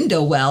of the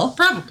window well.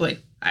 Probably.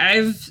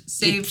 I've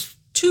saved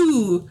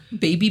 2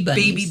 Baby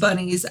bunnies. baby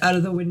bunnies out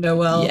of the window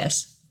well.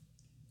 Yes.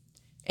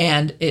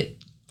 And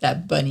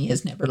that bunny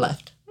has never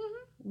left.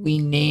 Mm-hmm. We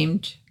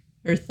named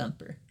her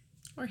Thumper.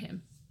 Or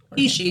him. Or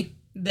He, him. she.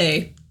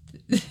 They.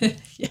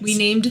 Yes. We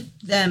named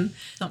them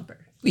Thumper.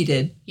 We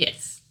did.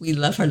 Yes. We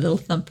love our little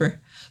Thumper.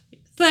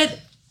 But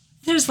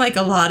there's like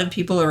a lot of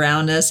people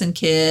around us and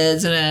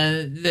kids,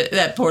 and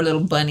that poor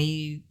little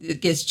bunny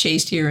gets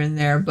chased here and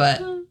there,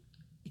 but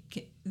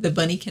the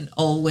bunny can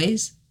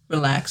always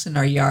relax in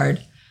our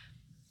yard.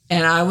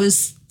 And I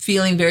was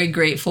feeling very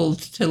grateful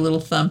to little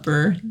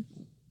Thumper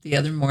the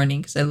other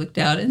morning because I looked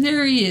out and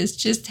there he is,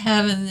 just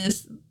having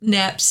this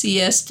nap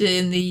siesta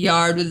in the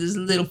yard with his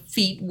little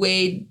feet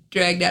way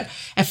dragged out.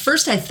 At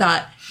first I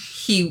thought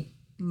he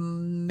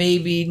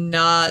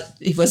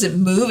wasn't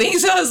moving,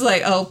 so I was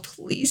like, oh,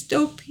 please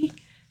don't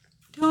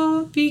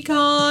be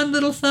gone,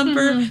 little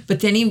Thumper. Mm-hmm.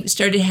 But then he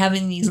started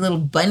having these little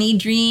bunny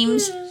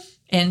dreams,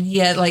 and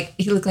he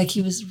looked like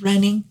he was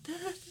running,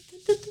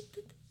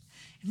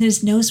 and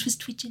his nose was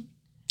twitching.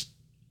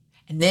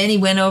 And then he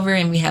went over,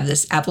 and we have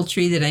this apple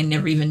tree that I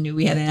never even knew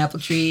we had an apple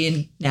tree,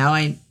 and now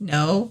I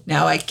know.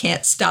 Now I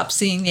can't stop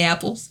seeing the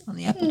apples on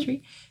the apple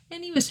tree.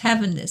 And he was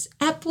having this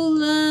apple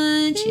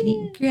lunch and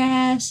eating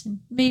grass, and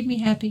made me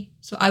happy.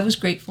 So I was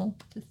grateful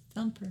to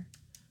Thumper.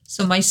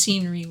 So my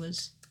scenery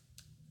was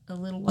a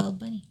little wild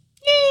bunny.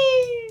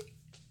 Yay!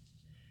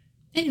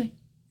 Anyway,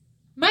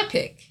 My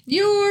pick.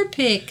 your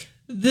pick.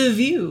 The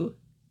View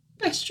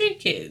by Stray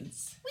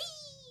Kids.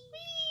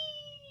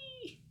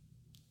 Whee!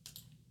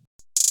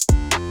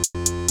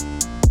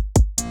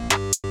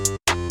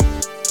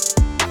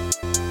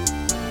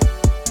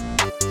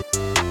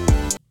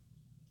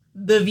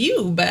 The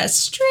View by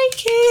Stray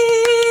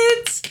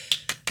Kids.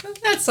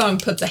 That song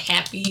puts a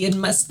happy in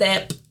my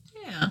step.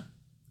 Yeah,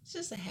 It's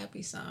just a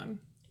happy song.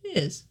 it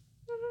is.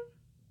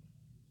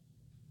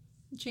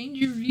 Change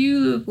your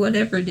view of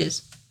whatever it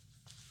is.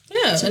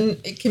 Yeah, and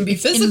it can be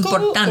physical or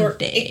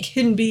importante. it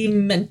can be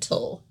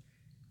mental.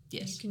 You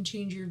Yes. can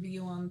change your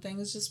view on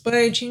things just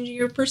by changing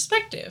your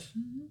perspective.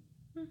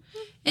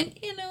 And,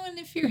 and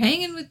if you're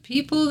hanging with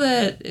people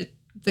that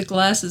the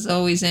glass is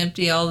always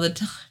empty all the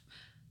time,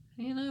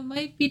 it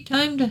might be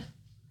time to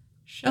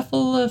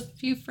shuffle a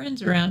few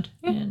friends around.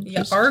 And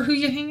You are who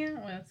you hang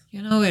out with.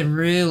 it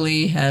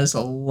really has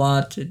a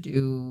lot to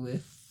do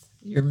with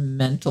your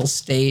mental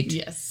state.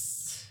 Yes.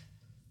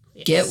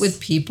 Get with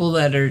people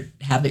that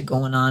have it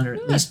going on, or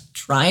at least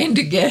trying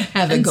to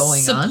have it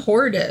going on.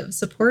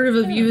 Supportive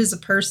of you as a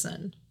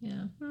person.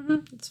 Yeah,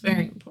 It's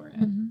very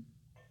important.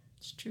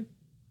 it's true.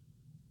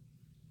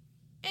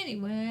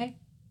 Anyway,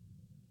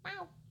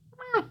 wow.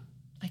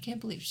 I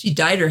can't believe she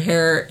dyed her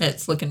hair.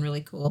 It's looking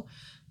really cool,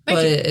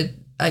 but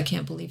I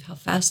can't believe how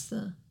fast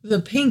The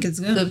pink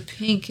is good. the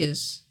pink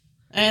is.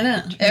 I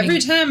know. Every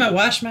time I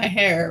wash my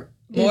hair,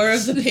 more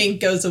of the pink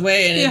goes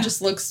away, and Yeah. it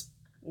just looks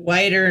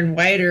whiter and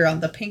whiter on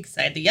the pink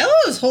side. The yellow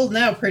is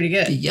holding out pretty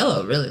The good.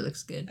 yellow really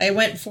looks good. I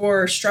went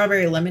for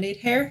strawberry lemonade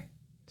hair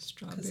because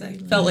Strawberry. I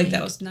felt like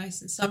that was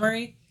nice and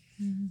summery.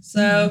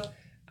 So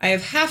I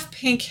have half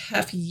pink,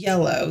 half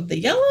yellow. The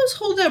yellow's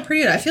holding out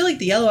pretty good. I feel like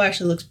the yellow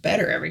actually looks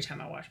better every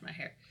time I wash my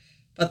hair.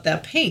 But the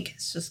pink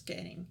is just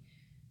getting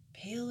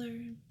paler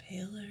and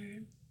paler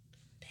and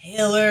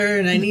paler.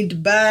 And I need to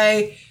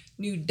buy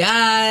new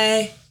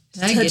dye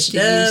to I touch get it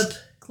to up. use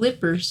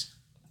clippers.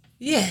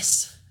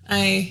 Yes.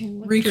 I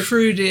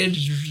recruited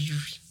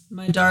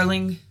my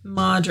darling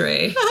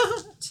Madre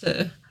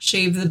to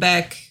shave the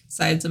back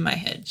sides of my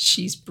head.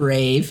 She's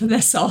brave.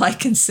 That's all I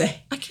can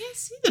say. I can't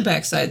see the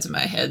back sides of my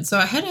head, so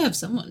I had to have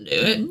someone do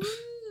it.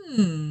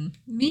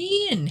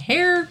 Me and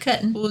hair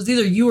cutting. Well, it was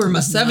either you or my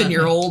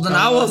 7-year-old, and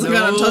I wasn't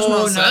going to touch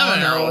my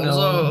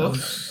 7-year-old.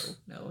 So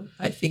No.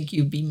 I think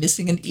you'd be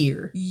missing an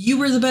ear. you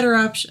were the better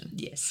option.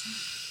 Yes.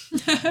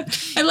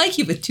 I like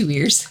you with 2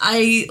 ears.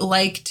 I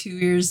like 2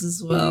 ears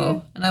as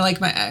well, and I like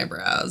my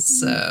eyebrows,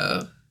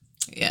 so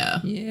yeah.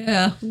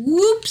 Yeah.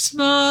 Whoops,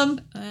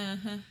 Mom.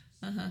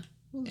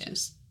 Yeah.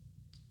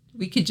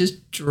 We could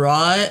just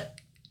draw it.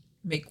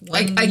 Make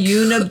one I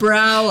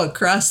unibrow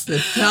across the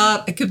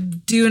top. I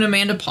could do an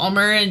Amanda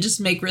Palmer and just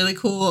make really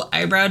cool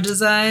eyebrow I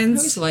designs.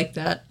 always like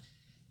that.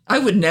 I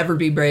would never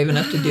be brave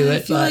enough to do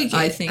it, feel but like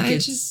I think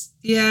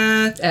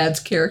it adds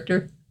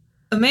character.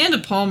 Amanda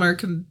Palmer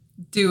can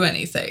do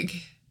anything.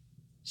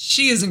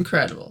 She is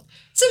incredible.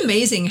 It's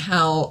amazing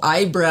how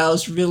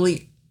eyebrows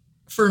really,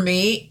 for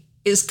me,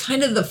 is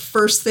kind of the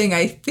first thing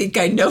I think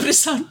I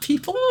notice on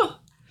people.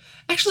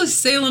 Actually,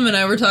 Salem and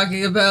I were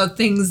talking about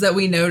things that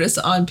we notice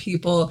on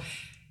people.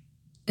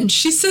 And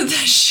she said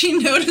that she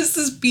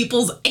notices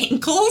people's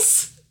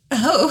ankles.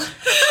 Oh.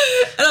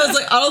 And I was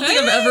like, I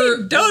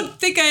don't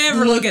think I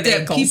ever look at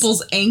ankles.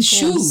 People's ankles.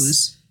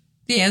 Shoes.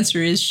 The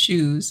answer is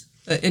shoes.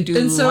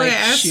 And so I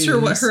asked her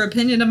what her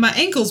opinion of my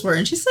ankles were.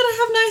 And she said, I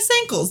have nice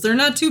ankles. They're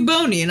not too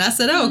bony. And I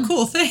said, oh,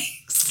 cool,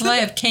 thanks. Well, I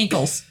have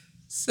cankles.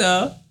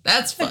 So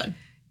that's fun.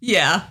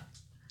 Yeah.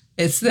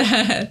 It's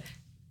that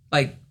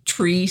like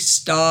tree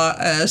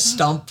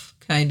stump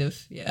kind of.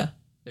 Yeah.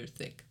 They're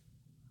thick.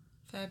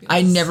 Fabulous.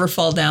 I never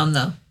fall down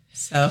though.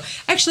 So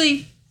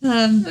actually,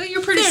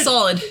 you're pretty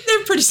solid.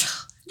 They're pretty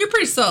solid. You're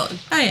pretty solid.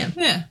 I am.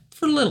 Yeah.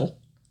 For little.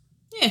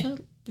 Yeah.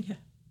 Yeah.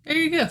 There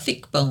you go.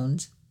 Thick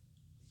bones.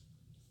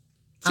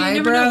 So you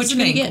never know what you're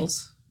going to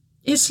get.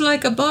 It's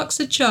like a box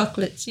of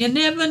chocolates. You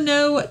never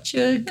know what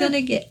you're going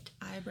to get.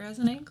 Eyebrows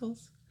and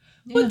ankles.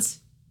 Yeah. What's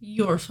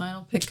your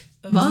final pick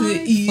of My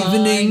the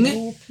evening?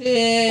 final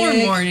pick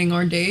Or morning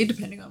or day,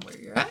 depending on where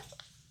you're at.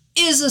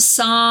 is a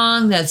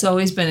song that's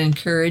always been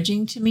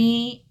encouraging to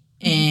me.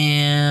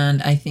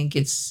 And I think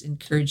it's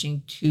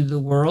encouraging to the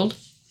world.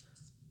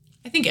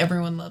 I think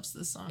everyone loves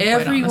this song.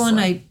 Everyone,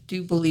 I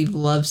do believe,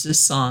 loves this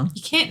song.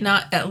 You can't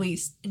not at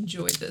least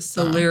enjoy this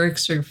The song.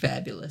 lyrics are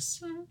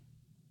fabulous.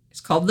 It's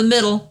called The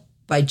Middle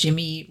by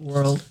Jimmy Eat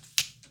World.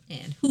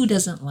 And who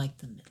doesn't like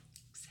the middle?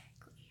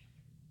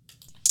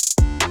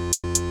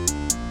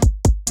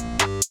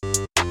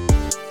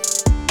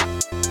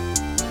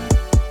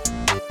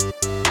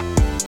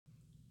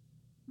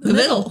 The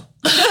Middle.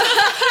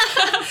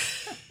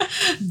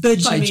 The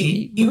Jimmy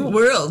Jimmy Eat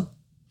World.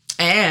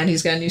 And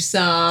he's got a new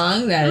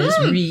song that is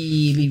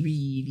really,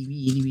 really,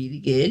 really, really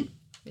good.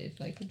 If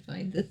I can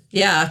find it.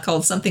 Yeah,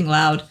 called Something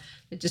Loud.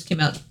 It just came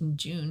out in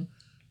June.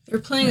 They're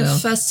playing a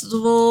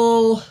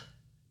festival,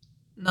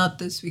 not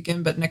this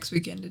weekend, but next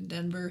weekend in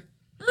Denver.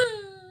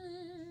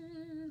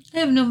 I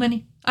have no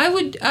money. I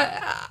would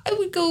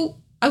go.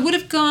 I would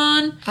have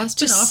gone.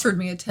 Aston offered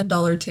me a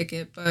 $10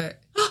 ticket, but...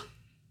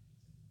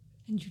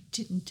 And you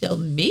didn't tell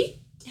me?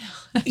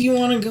 You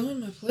want to go in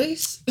my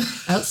place?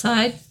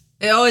 Outside?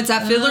 Oh, it's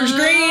at Fiddler's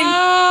Green.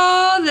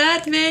 Oh,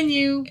 that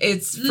venue.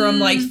 It's from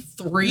like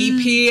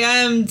 3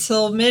 p.m.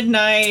 till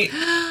midnight.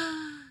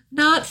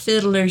 Not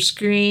Fiddler's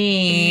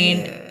Green.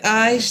 Yeah.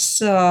 I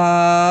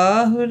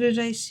saw... Who did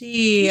I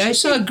see? I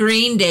saw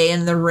Green Day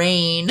in the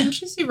Rain.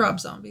 Didn't you see Rob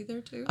Zombie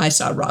there too? I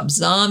saw Rob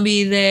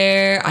Zombie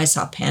there. I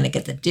saw Panic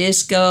at the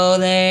Disco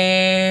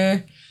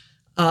there.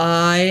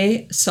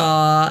 I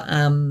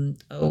saw,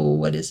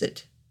 what is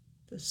it?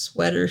 The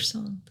Sweater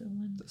Song.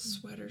 The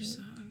Sweater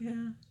Song.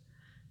 Yeah.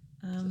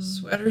 The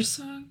Sweater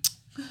Song?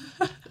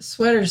 The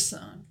Sweater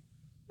Song.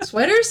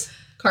 Sweaters?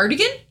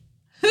 Cardigan?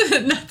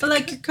 Nothing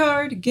like your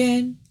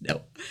cardigan.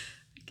 No.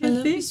 I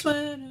love your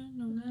sweater.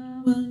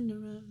 No wonder I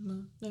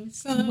love your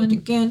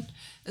cardigan.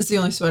 It's the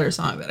only sweater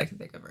song that I can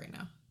think of right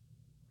now.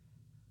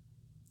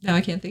 No,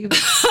 I can't think of it.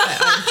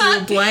 I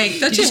drew a blank.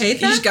 Don't you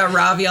hate that? You just got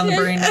Ravi on the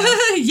brain now.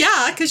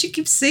 Yeah, because you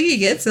keep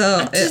singing it,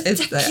 so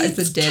it's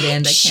a dead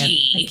end. I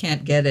catchy.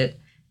 can't get it.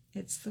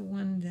 It's the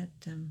one that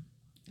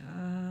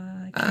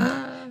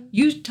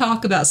you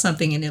talk about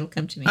something and it'll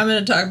come to me. I'm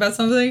going to talk about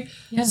something.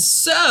 Yeah.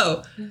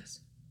 So,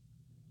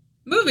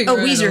 moving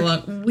Weezer.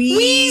 along.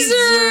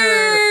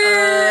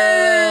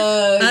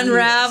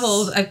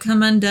 Unraveled. I've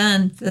come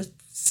undone. The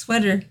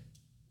sweater.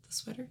 The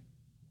sweater?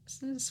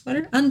 Isn't it a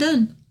sweater?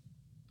 Undone.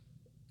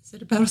 Is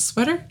it about a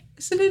sweater?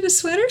 Isn't it a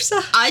sweater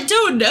song? I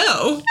don't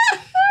know.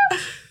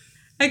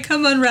 I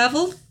come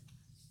unraveled.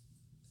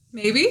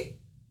 Maybe.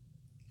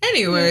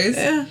 Anyways.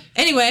 Yeah.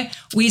 Anyway,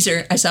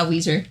 Weezer. I saw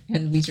Weezer,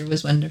 and Weezer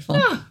was wonderful.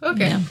 Oh,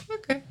 okay. Yeah.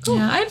 Okay, cool.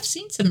 Yeah, I've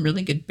seen some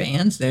really good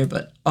bands there,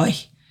 but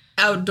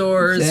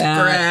Outdoors,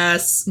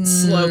 grass,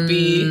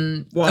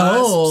 slopey,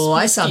 wasps,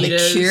 I saw The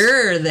mosquitoes.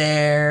 Cure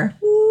there.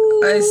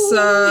 It's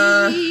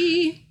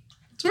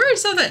where I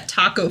saw that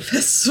taco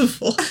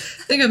festival. I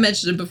think I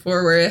mentioned it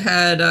before, where it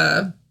had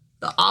The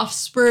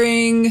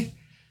Offspring.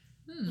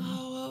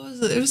 Oh, what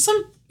was it?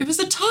 It was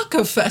a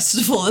taco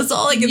festival. That's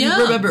all I can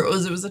remember. It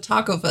was a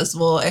taco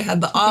festival. It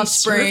had The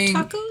Offspring.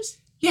 Tacos?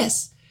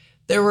 Yes,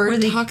 there were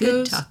they tacos.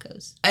 good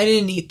tacos? I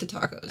didn't eat the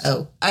tacos.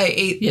 Oh, I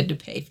ate. you had to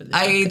pay for the.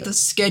 I tacos. ate the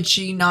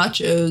sketchy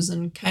nachos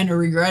and kind of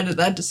regretted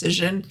that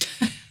decision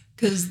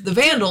because the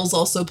Vandals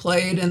also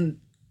played, and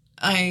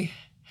I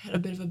had a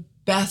bit of a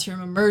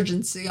bathroom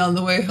emergency on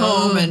the way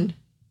home, and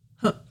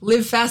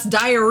Live Fast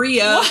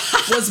Diarrhea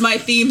was my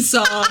theme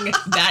song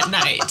that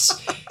night.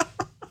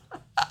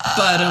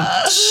 But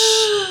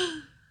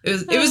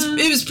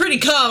it was pretty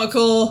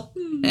comical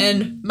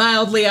and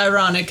mildly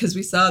ironic because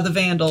we saw the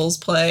Vandals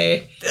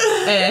play,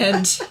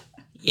 and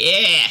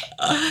yeah.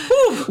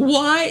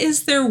 Why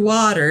is their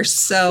water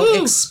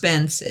so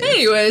expensive?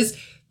 Anyways,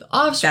 the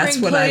Offspring That's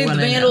what I played, the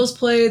wanna Vandals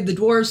played, the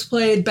Dwarfs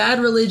played, Bad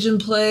Religion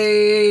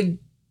played.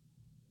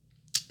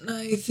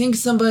 I think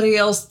somebody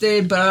else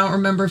did, but I don't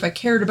remember if I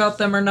cared about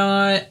them or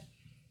not.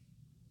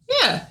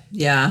 Yeah.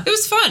 Yeah. It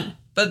was fun,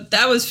 but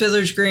that was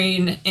Fiddler's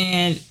Green,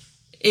 and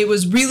it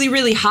was really,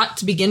 really hot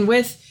to begin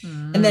with,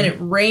 and then it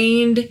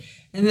rained,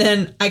 And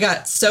then I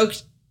got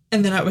soaked,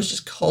 and then I was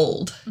just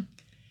cold.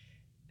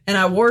 And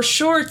I wore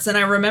shorts, and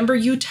I remember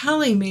you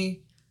telling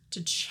me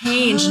to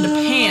change into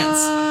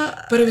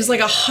pants. But it was like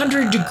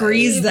 100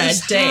 degrees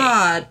that day.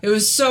 Hot. It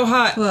was so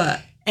hot.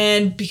 What?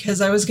 And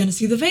because I was going to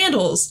see the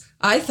Vandals,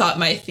 I thought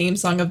my theme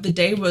song of the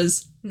day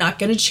was Not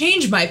Gonna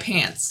Change My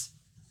Pants.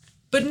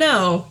 But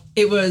no,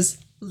 it was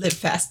Live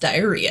Fast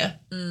Diarrhea.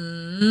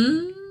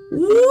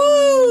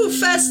 Woo!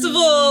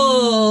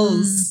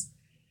 Festivals!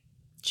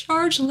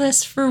 Charge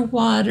less for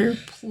water,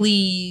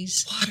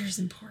 please. Water's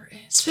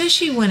important.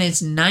 Especially when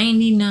it's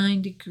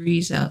 99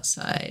 degrees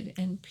outside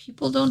and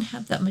people don't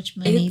have that much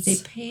money. It's they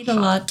paid a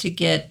lot to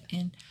get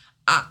in.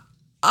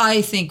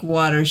 I think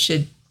water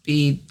should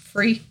be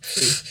Free.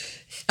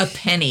 a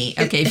penny.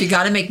 Okay, if you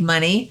got to make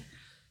money,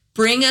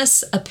 bring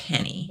us a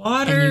penny.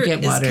 Water and you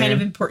get water. is kind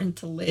of important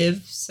to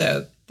live,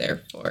 so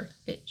therefore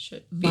it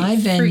should be My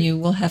free. venue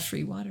will have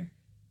free water.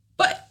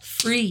 But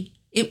Free.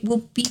 It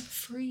will be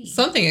free.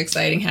 something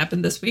exciting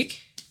happened this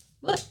week.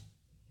 What?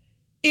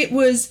 It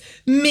was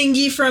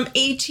Mingy from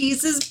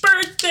ATEEZ's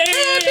birthday!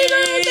 Happy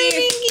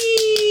birthday,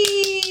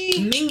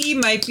 Mingy!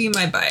 Mingy might be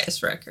my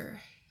bias wrecker.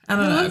 I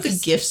don't I know. love the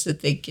 'cause gifts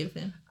that they give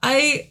him.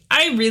 I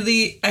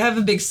have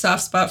a big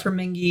soft spot for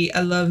Mingy.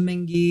 I love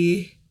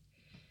Mingy.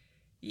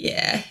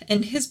 Yeah,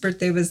 and his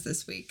birthday was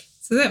this week.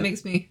 So that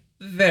makes me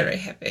very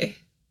happy.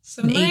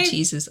 So And my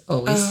ATEEZ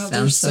always they're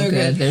sounds so so good.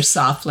 good. Their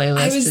soft playlist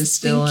I was is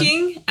still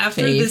thinking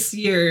after fave. this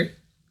year,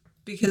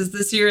 because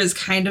this year has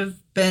kind of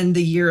been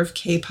the year of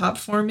K-pop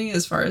for me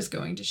as far as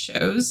going to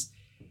shows.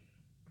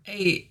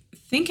 I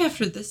think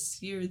after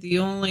this year, the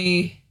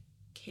only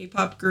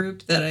K-pop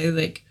group that I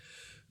like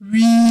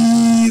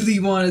really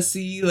want to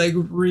see like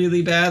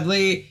really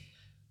badly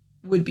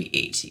would be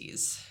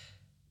ATEEZ.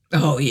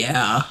 Oh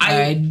yeah,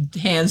 I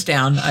hands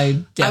down.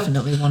 I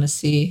definitely want to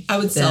see. I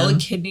would sell a them.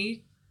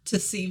 kidney to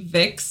see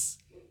VIX.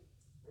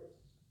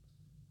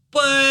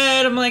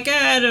 But I'm like,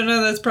 I don't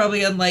know, that's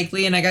probably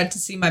unlikely. And I got to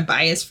see my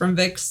bias from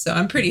VIX, so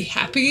I'm pretty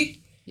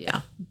happy.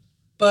 Yeah,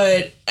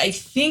 But I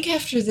think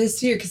after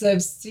this year, because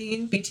I've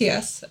seen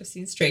BTS, I've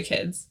seen Stray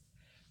Kids,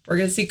 we're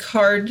going to see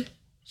Card.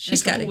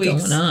 she's in a got it couple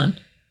weeks. going on.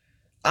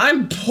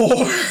 I'm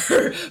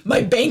poor.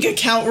 My bank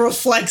account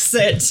reflects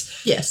it.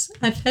 Yes,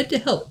 I've had to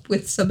help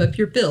with some of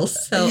your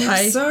bills, so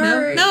I'm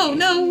sorry.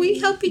 No, we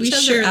help each We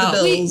other share the out.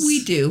 bills.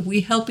 We do.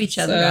 We help each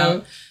other So-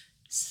 out.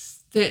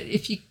 That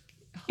if you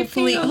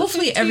hopefully on the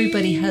hopefully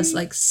everybody 15. has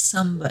like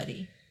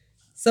somebody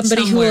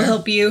Somebody who Somewhere. will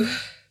help you.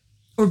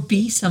 or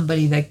be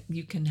somebody that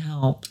you can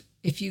help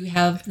if you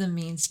have the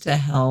means to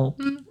help.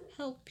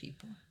 Help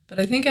people. But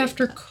I think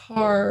after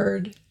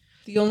Card,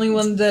 the only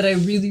one that I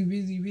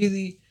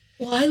really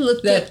Well, I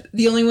looked at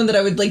the only one that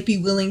I would like be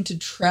willing to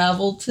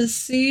travel to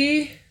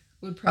see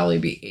would probably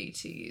be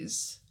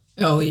ATEEZ.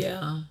 Oh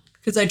yeah.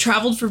 Because I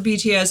traveled for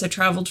BTS, I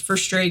traveled for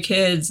Stray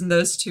Kids, and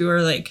those two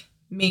are like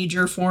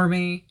major for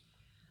me.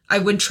 I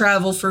would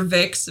travel for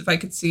VIX if I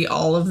could see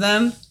all of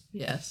them.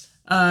 Yes.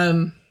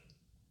 But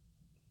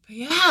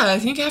yeah, I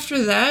think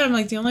after that, I'm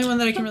like the only one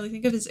that I can really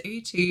think of is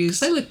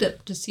Because I ATEEZ. looked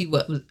up to see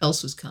what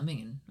else was coming,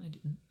 and I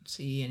didn't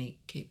see any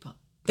K-pop.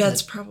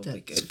 That's probably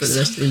That's good. for the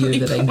rest of the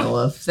year that I know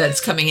of. That's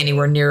coming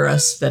anywhere near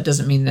us. That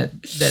doesn't mean that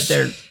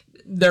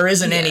there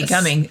isn't any Yes.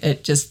 coming.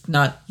 It just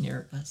not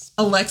near us.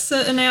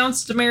 Alexa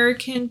announced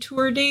American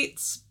tour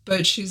dates,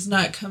 but she's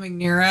not coming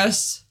near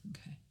us,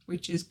 Okay.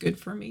 which is good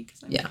for me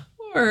because I'm Yeah.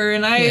 poor,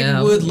 and I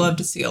Yeah, would we- love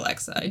to see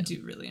Alexa. I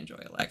do really enjoy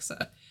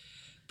Alexa,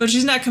 but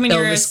she's not coming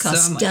near us. Elvis so I'm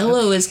like,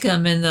 Costello is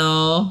coming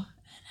though,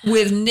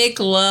 with Nick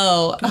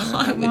Lowe. Oh,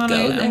 I would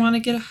go I there. want to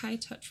get a high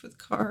touch with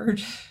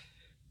Card.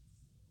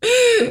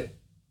 I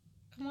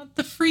want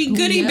the free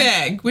goodie yeah.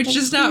 bag, which Oh,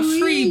 is not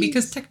free please.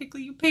 because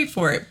technically you pay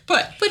for it,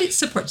 but But it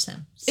supports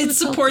them. So it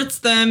it's all supports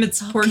them. It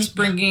supports good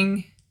now.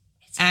 bringing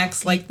It's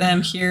acts okay like them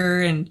now.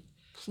 here, and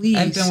Please.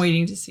 I've been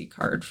waiting to see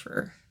Card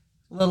for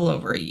a little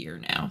over a year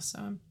now, so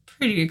I'm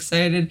pretty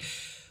excited.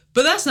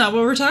 But that's not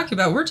what we're talking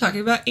about. We're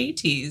talking about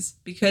ATEEZ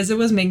because it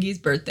was Mingy's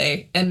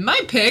birthday. And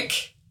my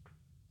pick,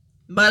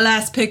 the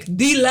last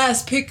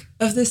pick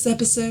of this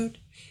episode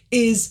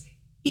is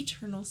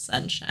Eternal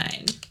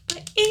Sunshine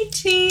by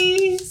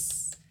ATEEZ.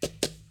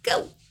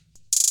 Go.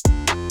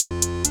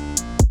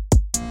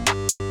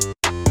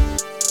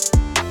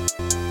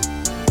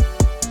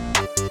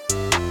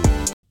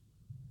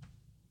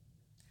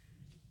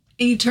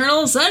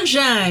 Eternal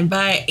Sunshine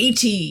by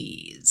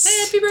ATEEZ.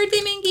 Happy birthday,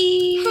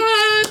 Mingy.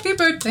 Happy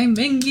birthday,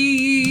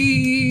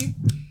 Mingy.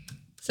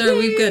 So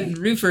we've got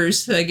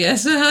roofers, I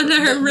guess, on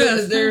our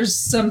roof. There's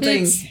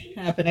something It's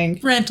happening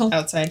rental.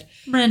 outside.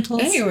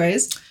 Rentals.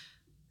 Anyways,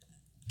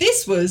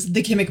 this was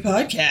the Gimmick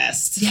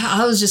Podcast. Yeah,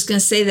 I was just going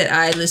to say that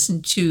I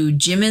listened to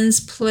Jimin's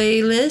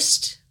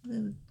playlist,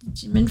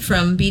 Jimin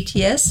from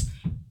BTS,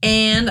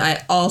 and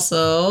I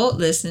also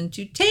listened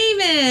to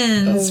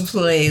Taemin's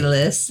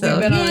playlist. So,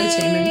 We've been on a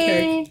Taemin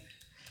yay. kick.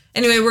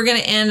 Anyway, we're going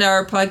to end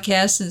our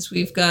podcast since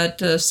we've got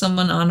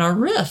someone on our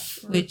roof,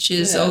 which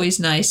is Yeah.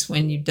 always nice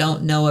when you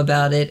don't know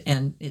about it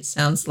and it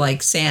sounds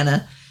like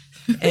Santa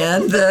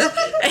and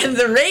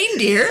the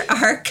reindeer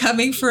are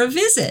coming for a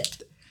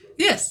visit.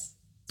 Yes.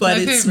 but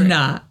My it's favorite.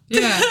 not.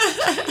 Yeah.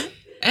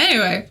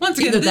 Anyway, once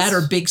again, Either that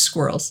or big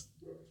squirrels.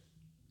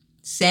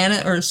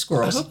 Santa or I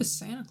squirrels. hope it's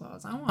Santa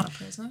Claus. I want a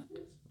present.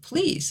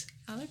 Please.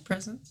 I like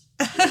presents.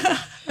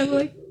 I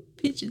like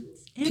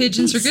pigeons. and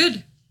Pigeons are geese.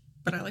 good,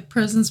 but I like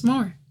presents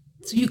more.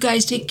 So you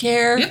guys take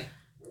care. Yep.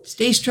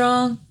 Stay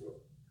strong.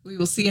 We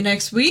will see you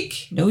next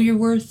week. Know your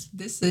worth.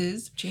 This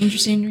is Change your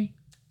scenery.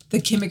 the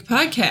Kimmick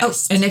Podcast.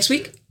 Oh, and next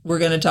week we're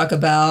going to talk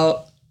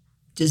about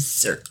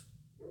dessert.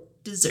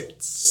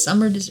 Desserts.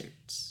 Summer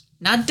desserts.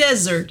 Not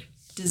desert.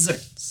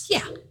 Desserts.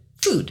 Yeah.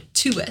 Food.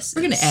 2 S's.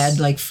 We're going to add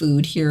like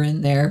food here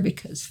and there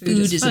because food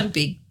is a fun.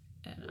 big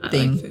And I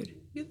thing. like food.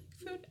 You like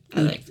food?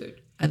 I like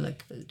food. I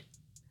like food.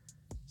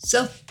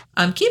 So,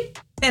 I'm Kim.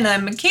 And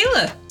I'm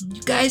Michaela.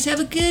 You guys have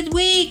a good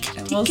week.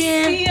 And Take we'll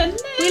care. see you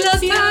next We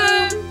love you.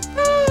 time.